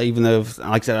 Even though,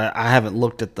 like I said, I haven't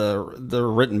looked at the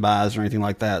written bys or anything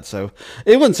like that. So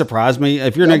it wouldn't surprise me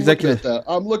if you're an executive.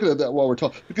 I'm looking at that while we're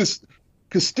talking because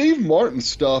Steve Martin's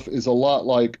stuff is a lot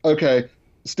like, okay,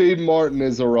 Steve Martin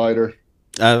is a writer.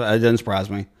 It doesn't surprise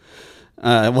me.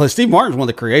 Well, Steve Martin's one of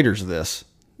the creators of this.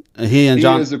 He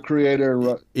is a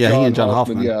creator. He and John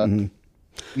Hoffman. Yeah.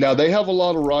 Mm-hmm. Now they have a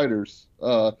lot of writers.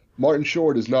 Martin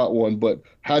Short is not one, but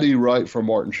how do you write for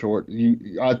Martin Short?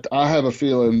 I have a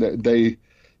feeling that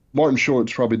Martin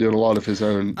Short's probably doing a lot of his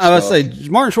own. I would say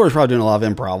Martin Short is probably doing a lot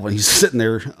of improv when he's sitting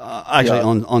there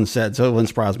on set. So it wouldn't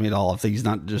surprise me at all if he's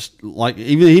not just like,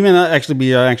 even he may not actually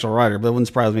be an actual writer, but it wouldn't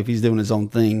surprise me if he's doing his own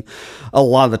thing a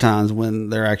lot of the times when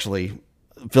they're actually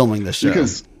filming the show.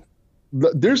 Because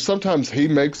there's sometimes he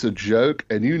makes a joke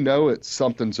and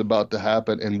something's about to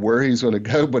happen and where he's going to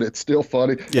go, but it's still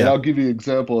funny. Yeah. And I'll give you an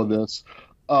example of this,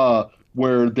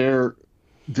 where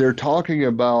they're talking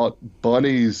about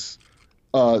Bunny's,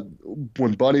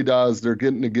 when Bunny dies, they're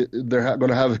going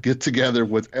to have a get together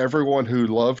with everyone who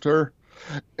loved her.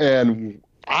 And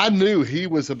I knew he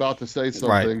was about to say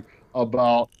something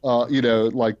about,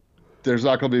 like there's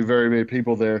not going to be very many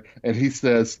people there. And he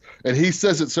says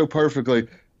it so perfectly.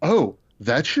 Oh,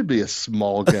 that should be a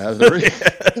small gathering.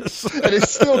 Yes. And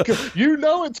it's still,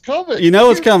 it's coming.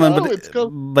 It's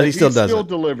coming, but he still does still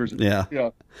delivers it. Yeah.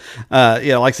 Like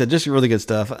I said, just really good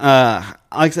stuff. Like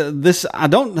I said,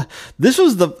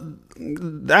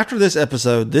 after this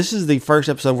episode, this is the first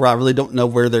episode where I really don't know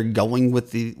where they're going with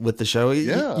the show.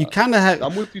 Yeah. You kind of have,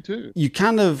 I'm with you too. You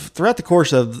kind of, throughout the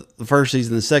course of the first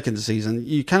season, the second season,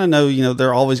 you kind of know,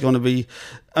 they're always going to be,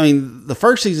 the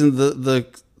first season,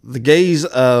 the gaze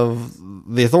of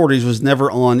the authorities was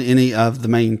never on any of the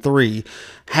main three.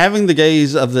 Having the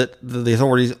gaze of the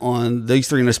authorities on these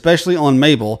three, and especially on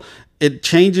Mabel, it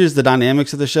changes the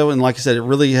dynamics of the show. And like I said, it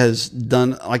really has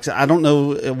done, like I said, I don't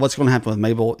know what's going to happen with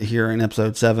Mabel here in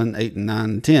episode 7, 8, and 9,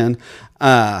 and 10.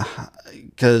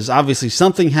 Because obviously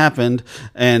something happened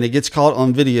and it gets caught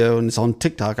on video and it's on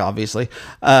TikTok, obviously,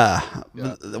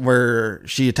 where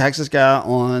she attacks this guy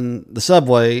on the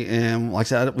subway. And like I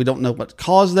said, we don't know what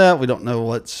caused that. We don't know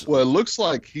what's. Well, it looks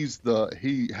like he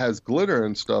has glitter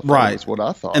and stuff. Right. That's what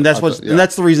I thought. And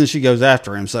that's the reason she goes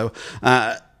after him. So,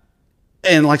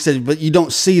 and like I said, but you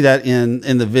don't see that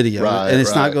in the video, and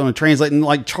it's not going to translate. And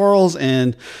like Charles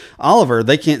and Oliver,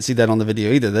 they can't see that on the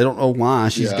video either. They don't know why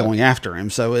she's going after him.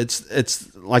 So it's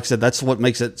like I said, that's what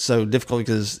makes it so difficult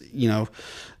because,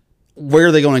 where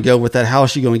are they going to go with that? How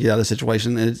is she going to get out of the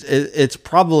situation? It's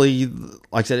probably,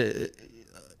 like I said,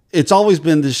 it's always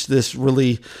been this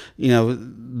really,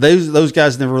 those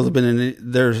guys never really been in.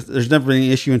 There's never been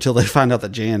any issue until they find out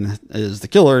that Jan is the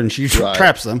killer and she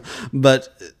traps them. But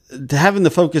to having the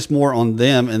focus more on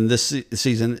them in this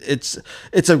season, it's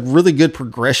a really good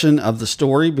progression of the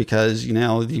story because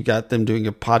you've got them doing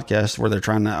a podcast where they're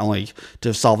trying not only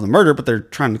to solve the murder, but they're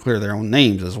trying to clear their own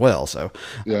names as well. So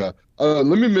yeah,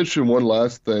 let me mention one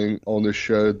last thing on this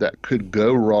show that could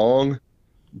go wrong,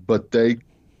 but they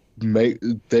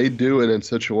do it in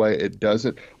such a way it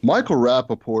doesn't. Michael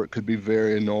Rappaport could be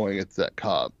very annoying as that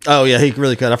cop. Oh yeah, he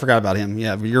really could. I forgot about him.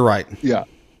 Yeah, you're right. Yeah,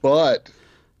 but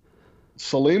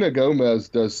Selena Gomez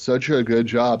does such a good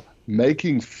job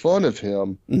making fun of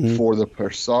him for the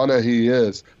persona he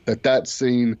is that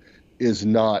scene is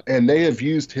not. And they have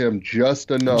used him just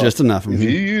enough. Just enough. If you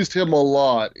used him a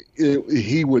lot,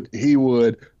 he would be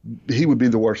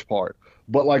the worst part.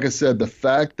 But like I said, the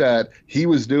fact that he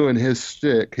was doing his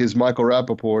shtick, his Michael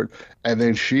Rappaport, and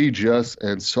then she just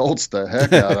insults the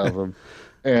heck out of him.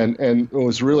 And it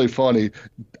was really funny.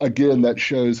 Again, that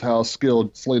shows how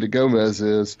skilled Selena Gomez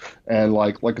is. And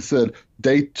like I said,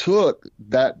 they took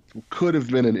that could have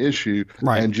been an issue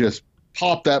and just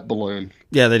popped that balloon.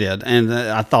 Yeah, they did. And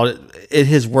I thought it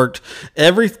has worked.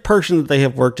 Every person that they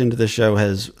have worked into the show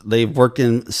they've worked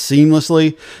in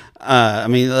seamlessly.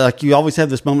 Like you always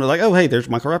have this moment of like, oh, hey, there's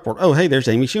Michael Rappaport. Oh, hey, there's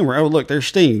Amy Schumer. Oh, look, there's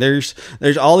Sting. There's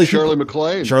all these Shirley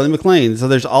MacLaine. So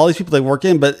there's all these people they work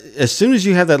in. But as soon as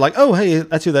you have that, like, oh, hey,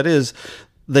 that's who that is,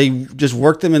 they just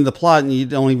work them in the plot, and you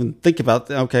don't even think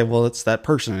about, okay, well, it's that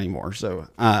person anymore. So,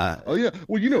 oh yeah,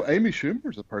 well, Amy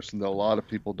Schumer's a person that a lot of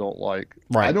people don't like.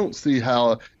 Right. I don't see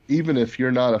how, even if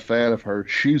you're not a fan of her,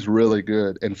 she's really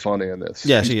good and funny in this.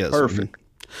 Yeah, she is perfect.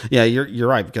 Yeah, you're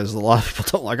right, because a lot of people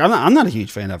don't like. I'm not a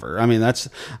huge fan of her. I mean, that's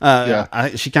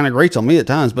she kind of grates on me at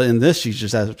times, but in this, she's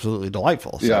just absolutely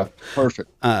delightful. So, yeah,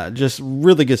 perfect. Just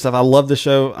really good stuff. I love the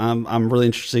show. I'm really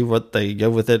interested to see what they go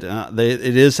with it.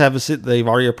 They've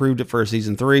already approved it for a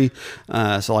season 3.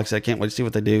 So like I said, I can't wait to see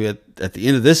what they do at the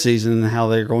end of this season and how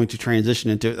they're going to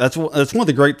transition into it. That's one of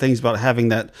the great things about having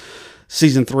that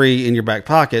season 3 in your back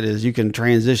pocket is you can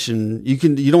transition.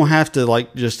 You don't have to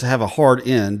like just have a hard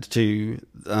end to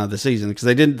the season, because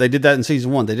they did that in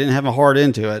season 1. They didn't have a hard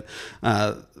end to it.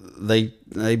 They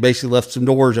basically left some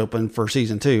doors open for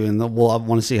season 2, and I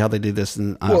want to see how they do this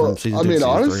in from season 2 to season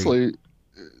honestly,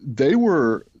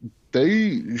 3.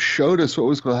 They showed us what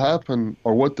was going to happen,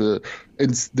 or what the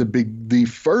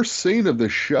first scene of the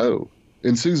show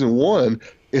in season 1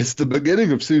 is the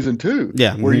beginning of season 2.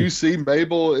 Yeah, where you see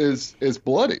Mabel is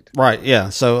bloodied. Right. Yeah.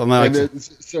 So I was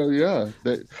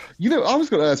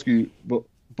going to ask you, but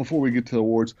before we get to the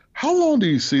awards, how long do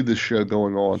you see this show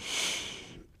going on?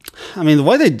 I mean, the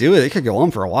way they do it could go on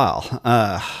for a while.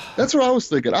 That's what I was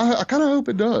thinking. I kind of hope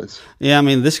it does. Yeah, I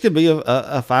mean, this could be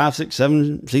a 5, 6,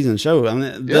 7 season show. I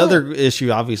mean, the other issue,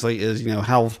 obviously, is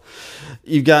how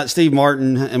you've got Steve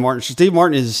Martin and Martin. Steve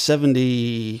Martin is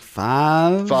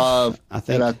 75, I think.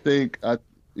 And I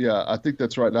think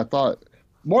that's right. And I thought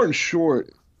Martin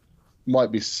Short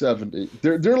might be 70.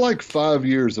 They're like 5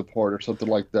 years apart or something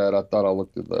like that. I thought I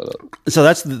looked at that up. So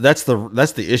that's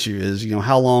the issue is,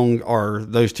 how long are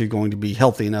those two going to be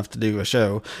healthy enough to do a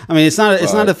show? I mean, it's not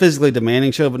a physically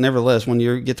demanding show, but nevertheless, when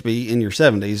you get to be in your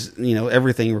 70s,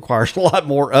 everything requires a lot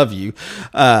more of you.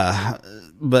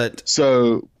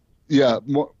 So yeah,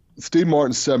 Steve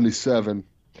Martin's 77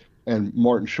 and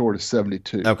Martin Short is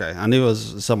 72. Okay, I knew it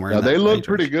was somewhere. Now, they look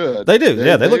pretty good. They do.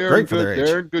 They look great for their age.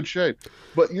 They're in good shape.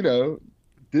 But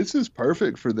this is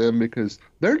perfect for them because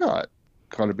they're not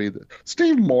going to be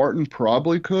Steve Martin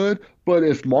probably could, but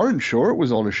if Martin Short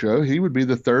was on a show, he would be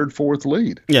the 3rd, 4th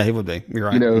lead. Yeah, he would be. You're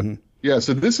right. Yeah.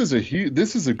 So this is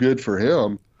a good for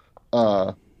him.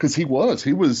 Because he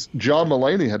was John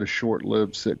Mulaney had a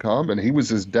short-lived sitcom, and he was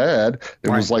his dad. It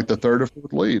was like the 3rd or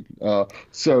 4th lead.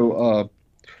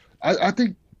 I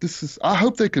think I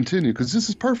hope they continue, because this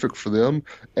is perfect for them,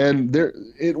 and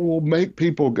it will make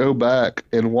people go back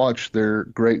and watch their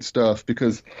great stuff,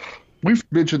 because we've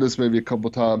mentioned this maybe a couple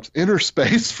of times. Inner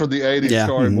Space for the 80s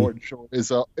starring Martin Short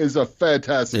is a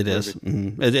fantastic movie. Is.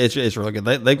 Mm-hmm. It's really good.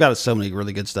 They've got so many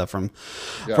really good stuff from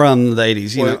the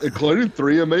 80s, including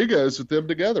Three Amigos with them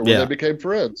together when they became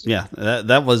friends. Yeah,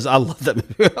 that was, I love that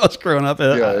movie when I was growing up.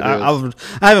 I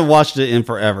haven't watched it in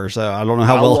forever, so I don't know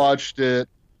how well. I watched it.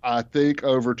 I think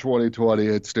over 2020,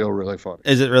 it's still really funny.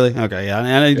 Is it really? Okay, yeah.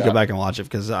 I need to go back and watch it,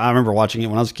 because I remember watching it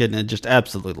when I was a kid and just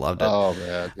absolutely loved it. Oh,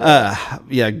 man.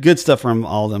 Yeah, good stuff from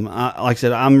all of them. Like I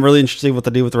said, I'm really interested in what they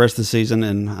do with the rest of the season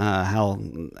and how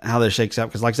that shakes out,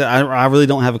 because like I said, I really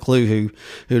don't have a clue who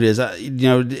it is.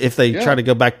 If they try to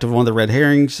go back to one of the red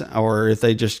herrings, or if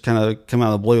they just kind of come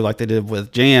out of the blue like they did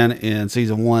with Jan in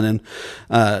season 1, and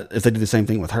if they do the same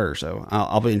thing with her. So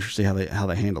I'll be interested to see how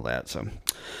they handle that. So.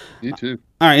 Me too.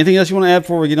 All right. Anything else you want to add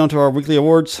before we get on to our weekly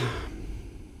awards?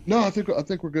 No, I think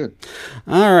we're good.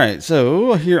 All right.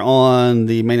 So here on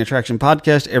the Main Attraction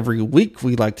Podcast, every week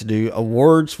we like to do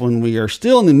awards when we are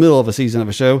still in the middle of a season of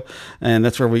a show, and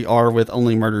that's where we are with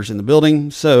Only Murders in the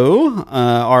Building. So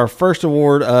our first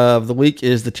award of the week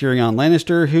is the Tyrion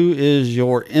Lannister. Who is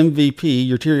your MVP,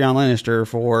 your Tyrion Lannister,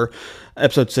 for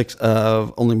episode 6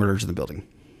 of Only Murders in the Building?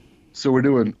 So we're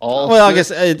doing all. Well, I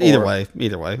guess either way.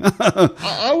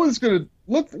 I was gonna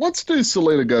let's do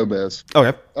Selena Gomez.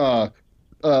 Okay.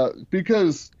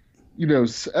 Because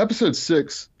episode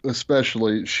 6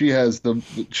 especially, she's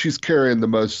carrying the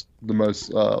most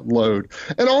load,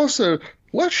 and also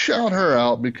let's shout her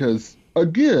out because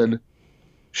again,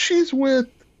 she's with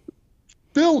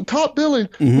top billing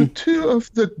with 2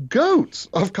 of the goats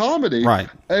of comedy, right?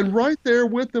 And right there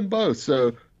with them both.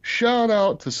 So. Shout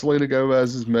out to Selena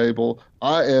Gomez as Mabel.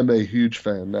 I am a huge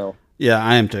fan now. Yeah,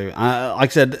 I am too. Like I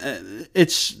said,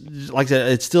 it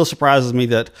still surprises me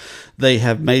that they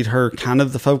have made her kind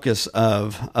of the focus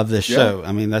of this show.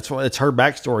 I mean, that's what it's her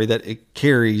backstory that it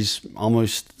carries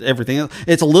almost everything.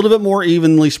 It's a little bit more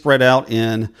evenly spread out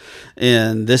in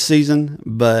this season,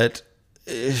 but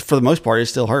for the most part,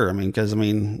 it's still her. I mean, because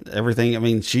everything. I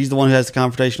mean, she's the one who has the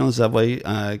confrontation on the subway.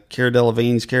 Cara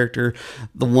Delevingne's character,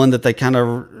 the one that they kind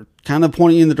of kind of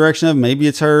pointing in the direction of maybe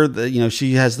it's her that,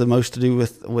 she has the most to do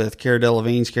with Cara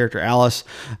Delevingne's character Alice.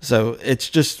 So it's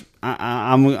just,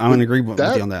 I'm in agreement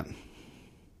with you on that.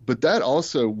 But that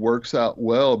also works out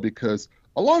well because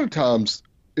a lot of times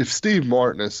if Steve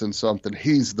Martin is in something,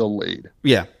 he's the lead.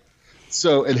 Yeah.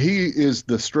 So, and he is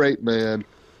the straight man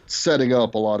setting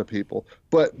up a lot of people.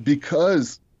 But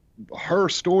because her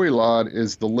storyline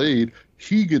is the lead,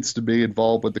 he gets to be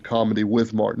involved with the comedy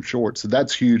with Martin Short. So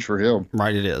that's huge for him.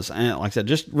 Right, it is. And like I said,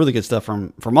 just really good stuff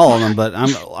from all of them. But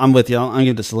I'm with you. I'm going to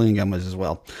give it to Selena Gomez as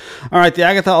well. All right, the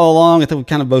Agatha All Along. I think we've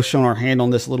kind of both shown our hand on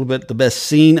this a little bit. The best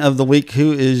scene of the week.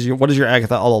 What is your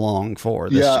Agatha All Along for?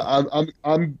 This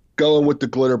I'm going with the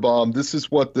glitter bomb. This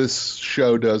is what this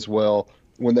show does well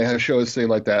when they show a scene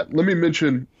like that. Let me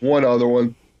mention one other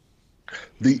one.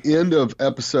 The end of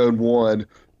episode 1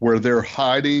 where they're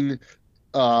hiding,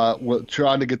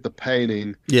 trying to get the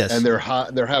painting. Yes. And they're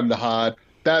having to hide.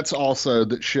 That's also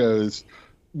that shows,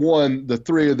 one, the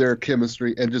three of their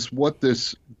chemistry and just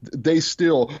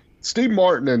Steve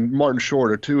Martin and Martin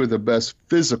Short are two of the best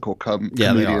physical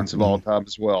comedians of all time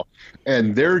as well.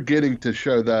 And they're getting to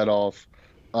show that off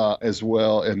as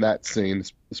well in that scene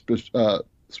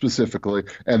specifically.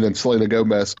 And then Selena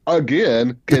Gomez,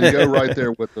 again, can go right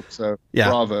there with them. So,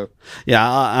 bravo.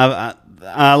 Yeah,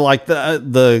 I like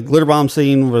the glitter bomb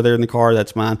scene where they're in the car.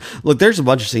 That's mine. Look, there's a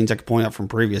bunch of scenes I could point out from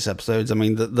previous episodes. I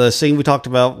mean, the scene we talked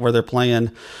about where they're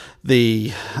playing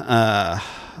the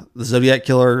Zodiac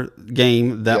Killer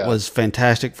game, that was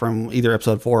fantastic from either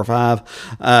episode 4 or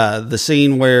 5. The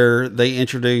scene where they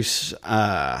introduce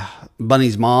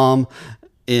Bunny's mom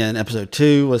in episode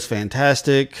 2 was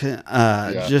fantastic.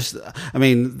 The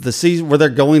season where they're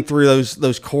going through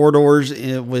those corridors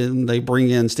when they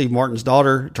bring in Steve Martin's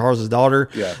daughter, Charles's daughter,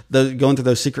 going through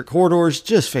those secret corridors,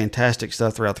 just fantastic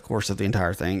stuff throughout the course of the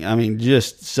entire thing. I mean,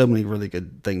 just so many really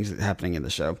good things happening in the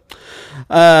show.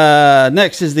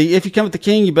 Next is the If You Come with the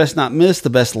King, You Best Not Miss, the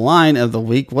best line of the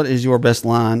week. What is your best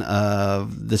line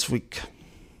of this week?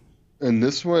 And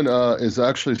this one is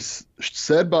actually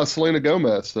said by Selena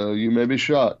Gomez, so you may be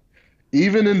shocked.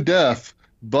 Even in death,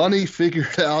 Bunny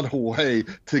figured out a way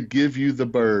to give you the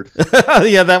bird.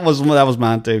 Yeah, that was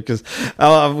mine too. Because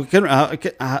I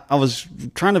was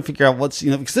trying to figure out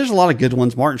because there's a lot of good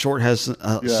ones. Martin Short has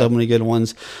so many good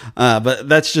ones, but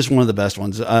that's just one of the best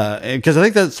ones. Because I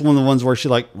think that's one of the ones where she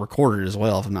recorded as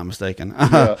well, if I'm not mistaken.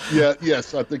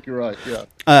 Yes, I think you're right.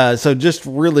 Yeah. So just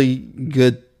really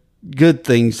good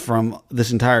things from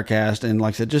this entire cast, and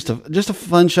like I said, just a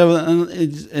fun show. And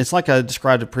it's like I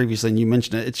described it previously, and you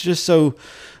mentioned it. It's just so.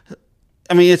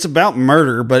 I mean, it's about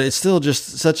murder, but it's still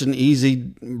just such an easy,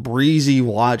 breezy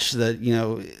watch that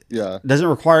doesn't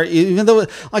require. Even though, like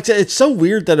I said, it's so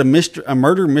weird that a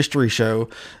murder mystery show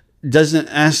doesn't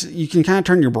ask. You can kind of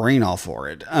turn your brain off for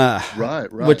it,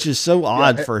 right? Which is so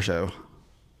odd for a show.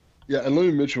 Yeah, and let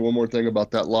me mention one more thing about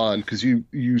that line because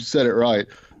you said it right.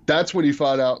 That's when you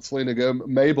find out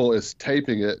Mabel is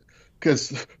taping it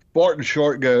because Martin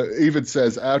Short even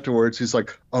says afterwards, he's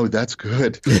like, "Oh, that's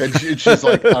good," and she's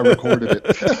like, "I recorded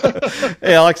it."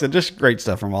 Yeah, like I said, just great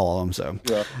stuff from all of them. So,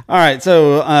 all right.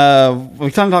 So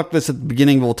we kind of talked this at the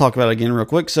beginning. We'll talk about it again real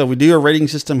quick. So we do a rating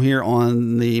system here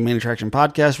on the Main Attraction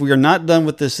Podcast. We are not done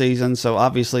with this season, so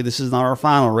obviously this is not our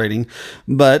final rating,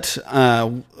 but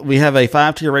we have a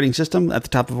 5-tier rating system. At the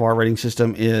top of our rating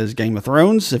system is Game of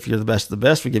Thrones. If you're the best of the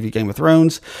best, we give you Game of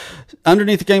Thrones.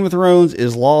 Underneath the Game of Thrones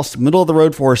is Lost. Middle of the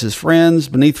road for us is Friends.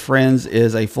 Beneath Friends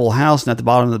is a Full House, and at the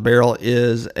bottom of the barrel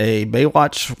is a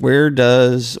Baywatch. Where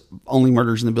does Only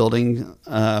Murders in the Building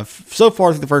so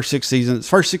far through the first 6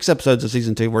 episodes of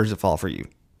season 2? Where does it fall for you?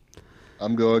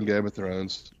 I'm going Game of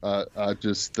Thrones. I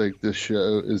just think this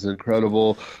show is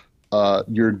incredible.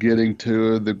 You're getting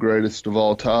to the greatest of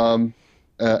all time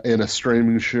in a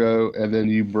streaming show, and then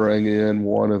you bring in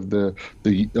one of a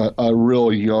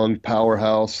real young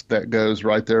powerhouse that goes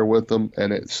right there with them,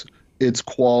 and it's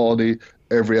quality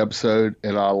every episode,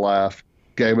 and I laugh.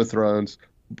 Game of Thrones,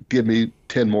 give me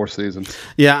 10 more seasons.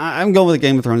 Yeah, I'm going with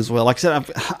Game of Thrones as well. Like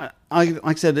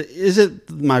I said, is it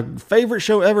my favorite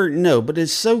show ever? No, but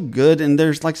it's so good, and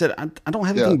there's, like I said, I don't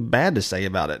have anything bad to say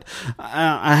about it.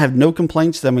 I have no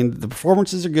complaints. I mean, the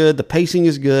performances are good, the pacing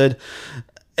is good.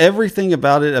 Everything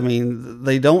about it. I mean,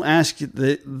 they don't ask you.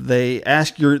 They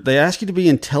ask you to be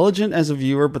intelligent as a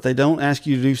viewer, but they don't ask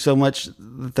you to do so much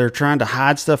that they're trying to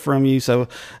hide stuff from you. So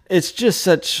it's just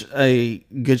such a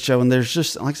good show. And there's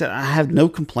just, like I said, I have no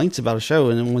complaints about a show.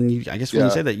 And when you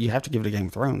say that, you have to give it a Game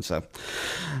of Thrones. So,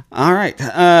 all right,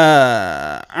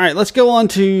 let's go on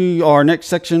to our next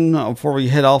section before we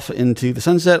head off into the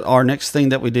sunset. Our next thing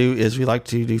that we do is we like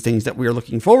to do things that we are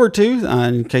looking forward to.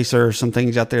 In case there are some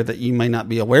things out there that you may not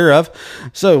be aware aware of.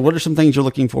 So what are some things you're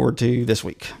looking forward to this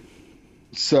week?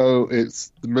 So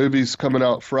the movie's coming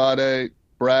out Friday.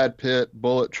 Brad Pitt,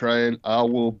 Bullet Train. I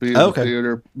will be in the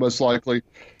theater most likely.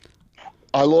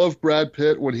 I love Brad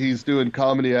Pitt when he's doing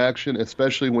comedy action,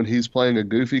 especially when he's playing a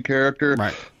goofy character,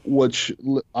 right. Which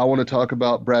I want to talk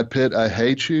about. Brad Pitt, I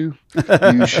hate you.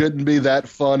 You shouldn't be that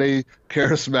funny,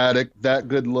 charismatic, that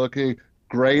good looking,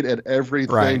 great at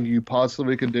everything you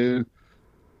possibly can do.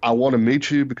 I want to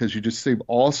meet you because you just seem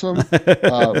awesome.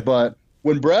 But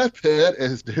when Brad Pitt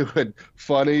is doing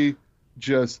funny,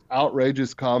 just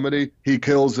outrageous comedy, he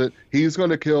kills it. He's going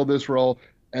to kill this role.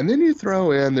 And then you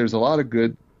throw in, there's a lot of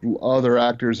good other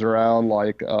actors around,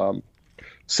 like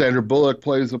Sandra Bullock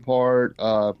plays a part.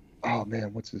 Oh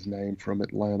man, what's his name from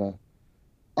Atlanta?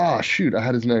 Ah, shoot, I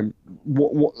had his name.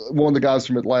 One of the guys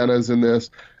from Atlanta is in this.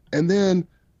 And then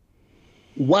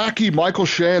wacky Michael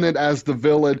Shannon as the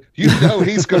villain. You know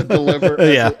he's going to deliver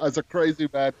as a crazy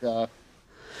bad guy.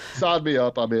 Sign me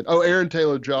up, I'm in. Oh, Aaron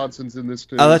Taylor Johnson's in this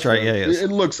too. Oh, that's right. Yeah, he is. It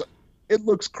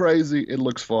looks crazy. It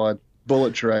looks fun.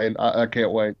 Bullet Train. I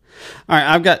can't wait. All right,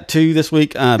 I've got 2 this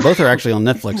week. Both are actually on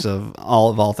Netflix of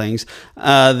all things.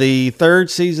 The 3rd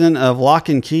season of Lock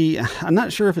and Key. I'm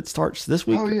not sure if it starts this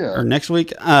week or next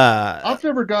week. I've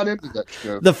never got into that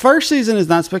show. The first season is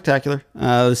not spectacular.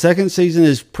 The second season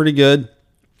is pretty good.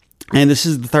 And this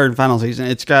is the 3rd and final season.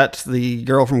 It's got the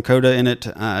girl from Coda in it.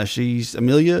 She's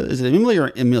Amelia. Is it Amelia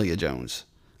or Emilia Jones?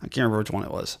 I can't remember which one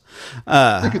it was.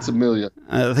 I think it's Amelia.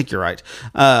 I think you're right.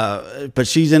 But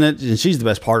she's in it, and she's the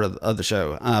best part of the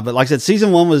show. But like I said,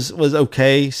 season 1 was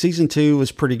okay. Season 2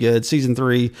 was pretty good. Season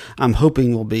 3, I'm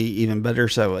hoping will be even better.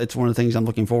 So it's one of the things I'm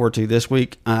looking forward to this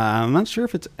week. I'm not sure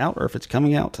if it's out or if it's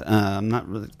coming out. I'm not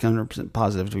really 100%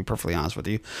 positive, to be perfectly honest with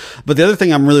you. But the other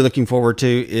thing I'm really looking forward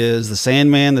to is The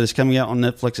Sandman that is coming out on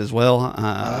Netflix as well.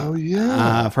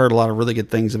 I've heard a lot of really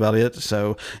good things about it.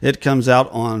 So it comes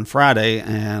out on Friday,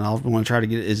 and I'll want to try to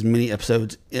get as many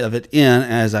episodes of it in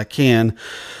as I can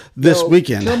this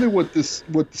weekend. Tell me what the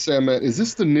Sandman is.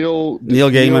 This the Neil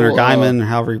Gaiman or Gaiman,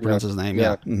 however you pronounce his name.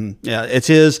 Yeah, mm-hmm. Yeah, it's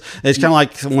his. It's kind of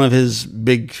like one of his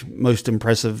big, most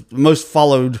impressive, most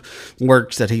followed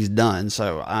works that he's done.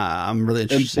 So I'm really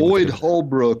interested. And Boyd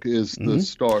Holbrook is the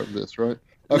star of this, right?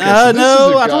 Okay,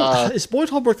 no, I don't. Is Boyd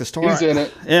Holbrook the star? He's in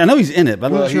it. Yeah, I know he's in it,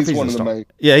 but I'm not sure if he's one the of star. the main.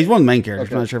 Yeah, he's one of the main characters.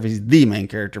 Okay. I'm not sure if he's the main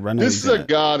character, but I know this is a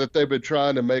guy that they've been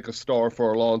trying to make a star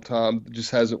for a long time. It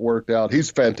just hasn't worked out.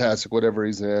 He's fantastic, whatever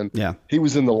he's in. Yeah, he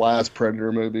was in the last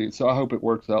Predator movie, so I hope it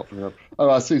works out for him. Oh,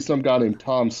 I see some guy named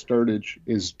Tom Sturridge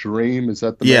is Dream. Is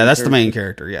that the main that's character? The main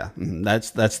character. Yeah, mm-hmm.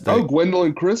 That's the.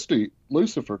 Gwendolyn Christie,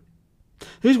 Lucifer.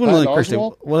 Who's Gwendolyn Christie?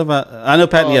 What about? I know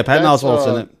Patton. Patton Oswalt's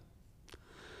in it.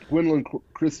 Gwendolyn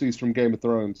Christie's from Game of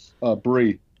Thrones.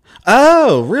 Bree.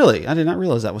 Oh, really? I did not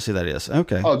realize that was who that is.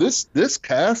 Okay. Oh, this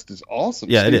cast is awesome.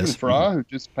 Yeah, Stephen it is. Fry, who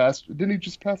just passed. Didn't he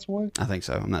just pass away? I think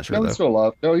so. I'm not sure. No, he's still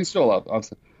alive. No, he's still alive.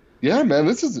 Yeah,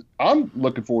 man, I'm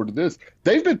looking forward to this.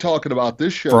 They've been talking about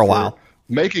this show for a while,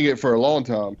 making it for a long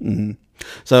time. Mm-hmm.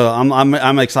 So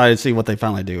I'm excited to see what they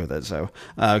finally do with it. So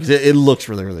because it looks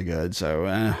really, really good. So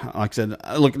like I said,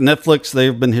 look, Netflix,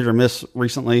 they've been hit or miss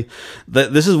recently.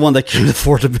 This is one they can't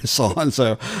afford to miss on.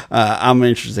 So I'm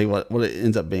interested to see what it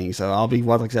ends up being. So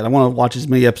like I said, I want to watch as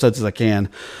many episodes as I can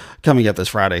coming up this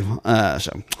Friday.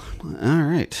 So all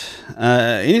right.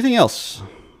 Anything else?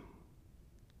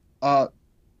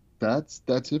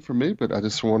 That's it for me. But I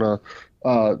just want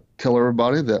to tell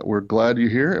everybody that we're glad you're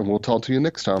here, and we'll talk to you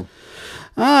next time.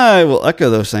 I will echo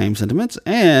those same sentiments,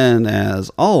 and as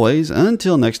always,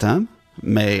 until next time,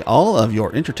 may all of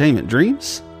your entertainment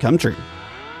dreams come true.